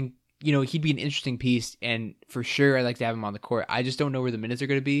 I think he'd be an interesting piece, and for sure I'd like to have him on the court. I just don't know where the minutes are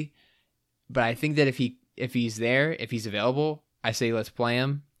going to be, but I think that if he's there, if he's available, I say let's play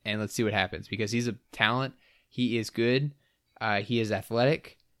him and let's see what happens because he's a talent. He is good. He is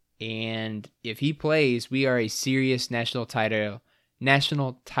athletic, and if he plays, we are a serious national title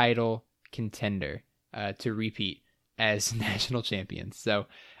contender to repeat as national champions. So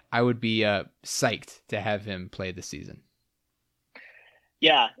I would be psyched to have him play this season.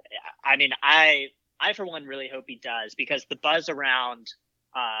 Yeah, I mean, I for one really hope he does because the buzz around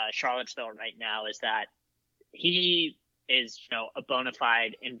Charlottesville right now is that he is, a bona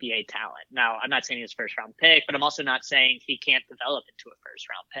fide NBA talent. Now, I'm not saying he's a first round pick, but I'm also not saying he can't develop into a first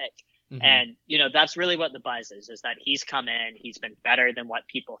round pick. Mm-hmm. And, that's really what the buzz is that he's come in, he's been better than what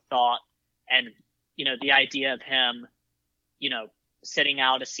people thought. And, the idea of him, sitting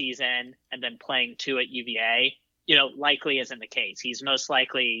out a season and then playing 2 at UVA, likely isn't the case. He's most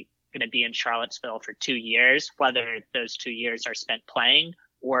likely going to be in Charlottesville for 2 years, whether those 2 years are spent playing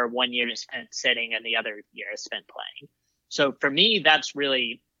or 1 year is spent sitting and the other year is spent playing. So for me, that's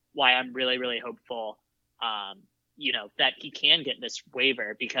really why I'm really, really hopeful, that he can get this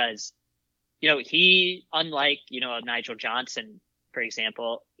waiver because, he, unlike, a Nigel Johnson, for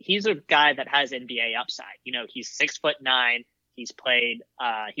example, he's a guy that has NBA upside. He's 6'9". He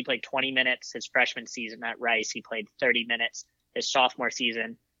played 20 minutes his freshman season at Rice. He played 30 minutes his sophomore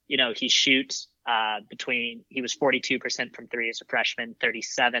season. He shoots he was 42% from three as a freshman,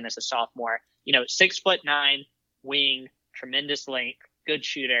 37 as a sophomore. 6'9", wing, tremendous length, good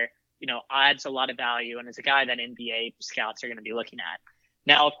shooter. Adds a lot of value and is a guy that NBA scouts are going to be looking at.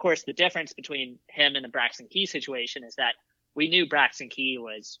 Now, of course, the difference between him and the Braxton Key situation is that we knew Braxton Key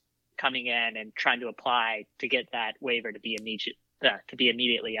was coming in and trying to apply to get that waiver to be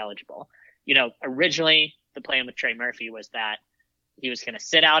immediately eligible. Originally the plan with Trey Murphy was that he was going to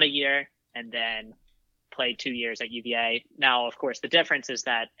sit out a year and then play 2 years at UVA. Now, of course, the difference is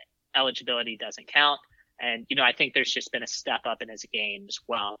that eligibility doesn't count. And, I think there's just been a step up in his game as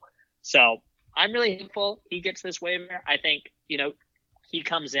well. So I'm really hopeful he gets this waiver. I think, he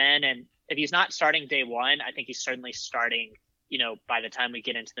comes in and if he's not starting day one, I think he's certainly starting, by the time we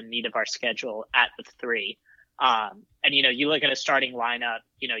get into the meat of our schedule at the 3. And, you look at a starting lineup,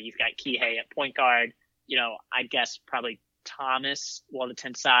 you've got Kihei at point guard, I guess probably Thomas,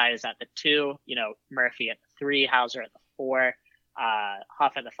 Woldetensae is at the 2, Murphy at the 3, Hauser at the 4,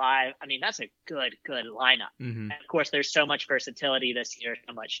 Huff at the 5. I mean, that's a good lineup. Mm-hmm. And of course, there's so much versatility this year,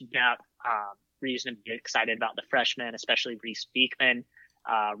 so much depth. Reason to be excited about the freshmen, especially Reese Beekman.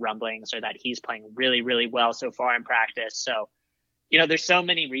 Rumblings are that he's playing really, really well so far in practice. So, there's so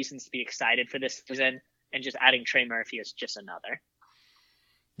many reasons to be excited for this season, and just adding Trey Murphy is just another.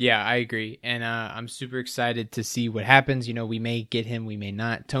 Yeah, I agree. And I'm super excited to see what happens. We may get him, we may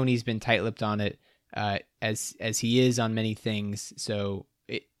not. Tony's been tight-lipped on it, as he is on many things. So,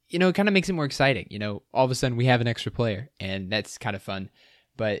 it kind of makes it more exciting. All of a sudden we have an extra player, and that's kind of fun.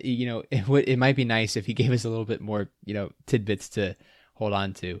 But, it might be nice if he gave us a little bit more, tidbits to hold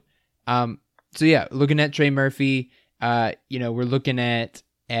on to. So yeah, looking at Trey Murphy, we're looking at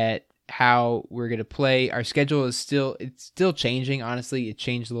how we're going to play. Our schedule is still changing. Honestly, it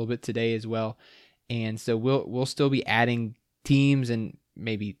changed a little bit today as well. And so we'll still be adding teams and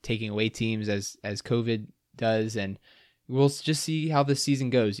maybe taking away teams as COVID does. And we'll just see how the season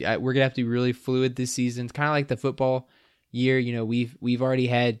goes. We're going to have to be really fluid this season. It's kind of like the football year. We've already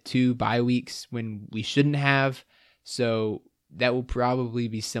had 2 bye weeks when we shouldn't have. So that will probably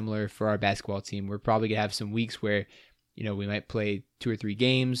be similar for our basketball team. We're probably going to have some weeks where, we might play 2 or 3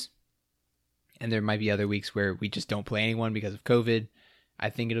 games, and there might be other weeks where we just don't play anyone because of COVID. I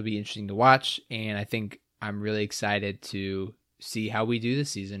think it'll be interesting to watch, and I think I'm really excited to see how we do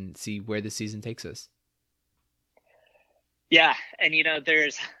this season, see where the season takes us. Yeah, and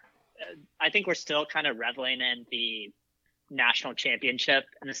I think we're still kind of reveling in the national championship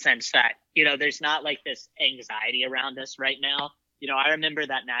in the sense that, there's not like this anxiety around us right now. I remember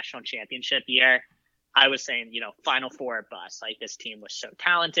that national championship year, I was saying, Final Four bust, like this team was so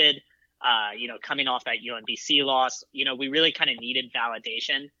talented, coming off that UMBC loss, we really kind of needed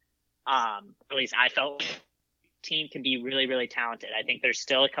validation. At least I felt the team can be really, really talented. I think there's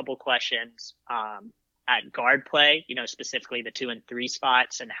still a couple questions, at guard play, specifically the 2 and 3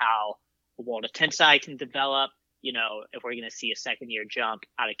 spots and how Woldetensae can develop. If we're going to see a second-year jump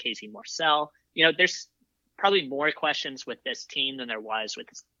out of Casey Morsell, there's probably more questions with this team than there was with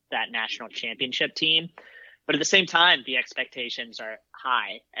that national championship team. But at the same time, the expectations are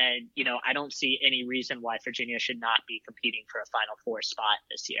high. And, I don't see any reason why Virginia should not be competing for a Final Four spot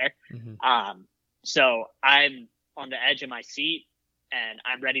this year. Mm-hmm. So I'm on the edge of my seat, and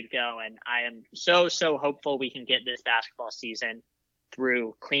I'm ready to go. And I am so, so hopeful we can get this basketball season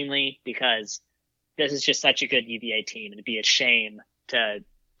through cleanly, because this is just such a good UVA team, and it'd be a shame to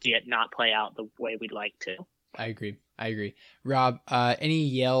see it not play out the way we'd like to. I agree. Rob, any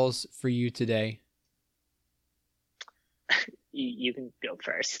yells for you today? You can go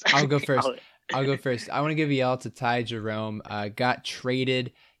first. I'll go first. I'll go first. I want to give a yell to Ty Jerome. Got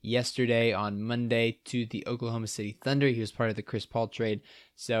traded yesterday on Monday to the Oklahoma City Thunder. He was part of the Chris Paul trade.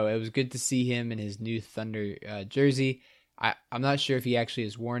 So it was good to see him in his new Thunder jersey. I'm not sure if he actually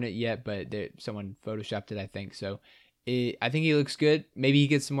has worn it yet, but someone photoshopped it, I think. So I think he looks good. Maybe he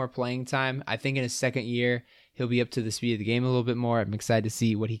gets some more playing time. I think in his second year, he'll be up to the speed of the game a little bit more. I'm excited to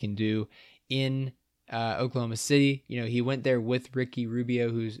see what he can do in Oklahoma City. He went there with Ricky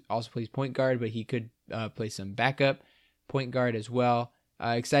Rubio, who also plays point guard, but he could play some backup point guard as well.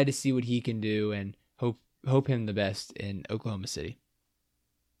 Excited to see what he can do, and hope him the best in Oklahoma City.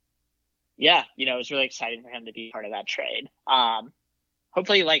 Yeah, it was really exciting for him to be part of that trade.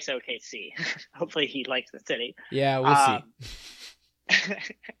 Hopefully he likes OKC. Hopefully he likes the city. Yeah, we'll see.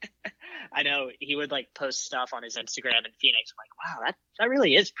 I know he would post stuff on his Instagram in Phoenix. I'm like, wow, that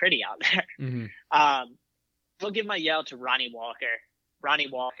really is pretty out there. Mm-hmm. We'll give my yell to Ronnie Walker. Ronnie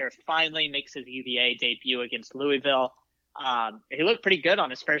Walker finally makes his UVA debut against Louisville. He looked pretty good on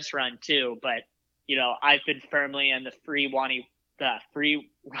his first run too, but I've been firmly in the free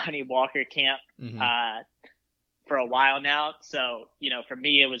Ronnie Walker camp for a while now. So, for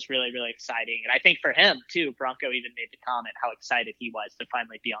me, it was really, really exciting. And I think for him too, Bronco even made the comment how excited he was to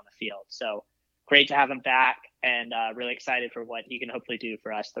finally be on the field. So great to have him back, and really excited for what he can hopefully do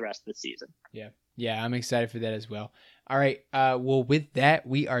for us the rest of the season. Yeah, I'm excited for that as well. All right. Well, with that,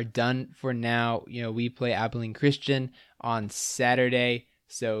 we are done for now. We play Abilene Christian on Saturday,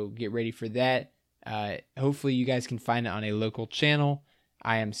 so get ready for that. Hopefully you guys can find it on a local channel.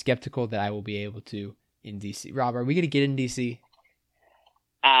 I am skeptical that I will be able to in DC. Rob, are we going to get in DC?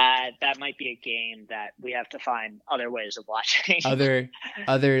 That might be a game that we have to find other ways of watching.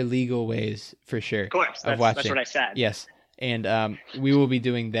 other legal ways, for sure. Of course. That's what I said. Yes. And we will be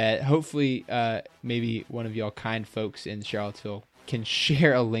doing that. Hopefully, maybe one of y'all kind folks in Charlottesville can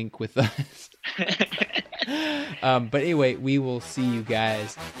share a link with us. But anyway, we will see you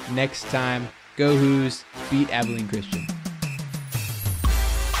guys next time. Go Hoos, beat Abilene Christian.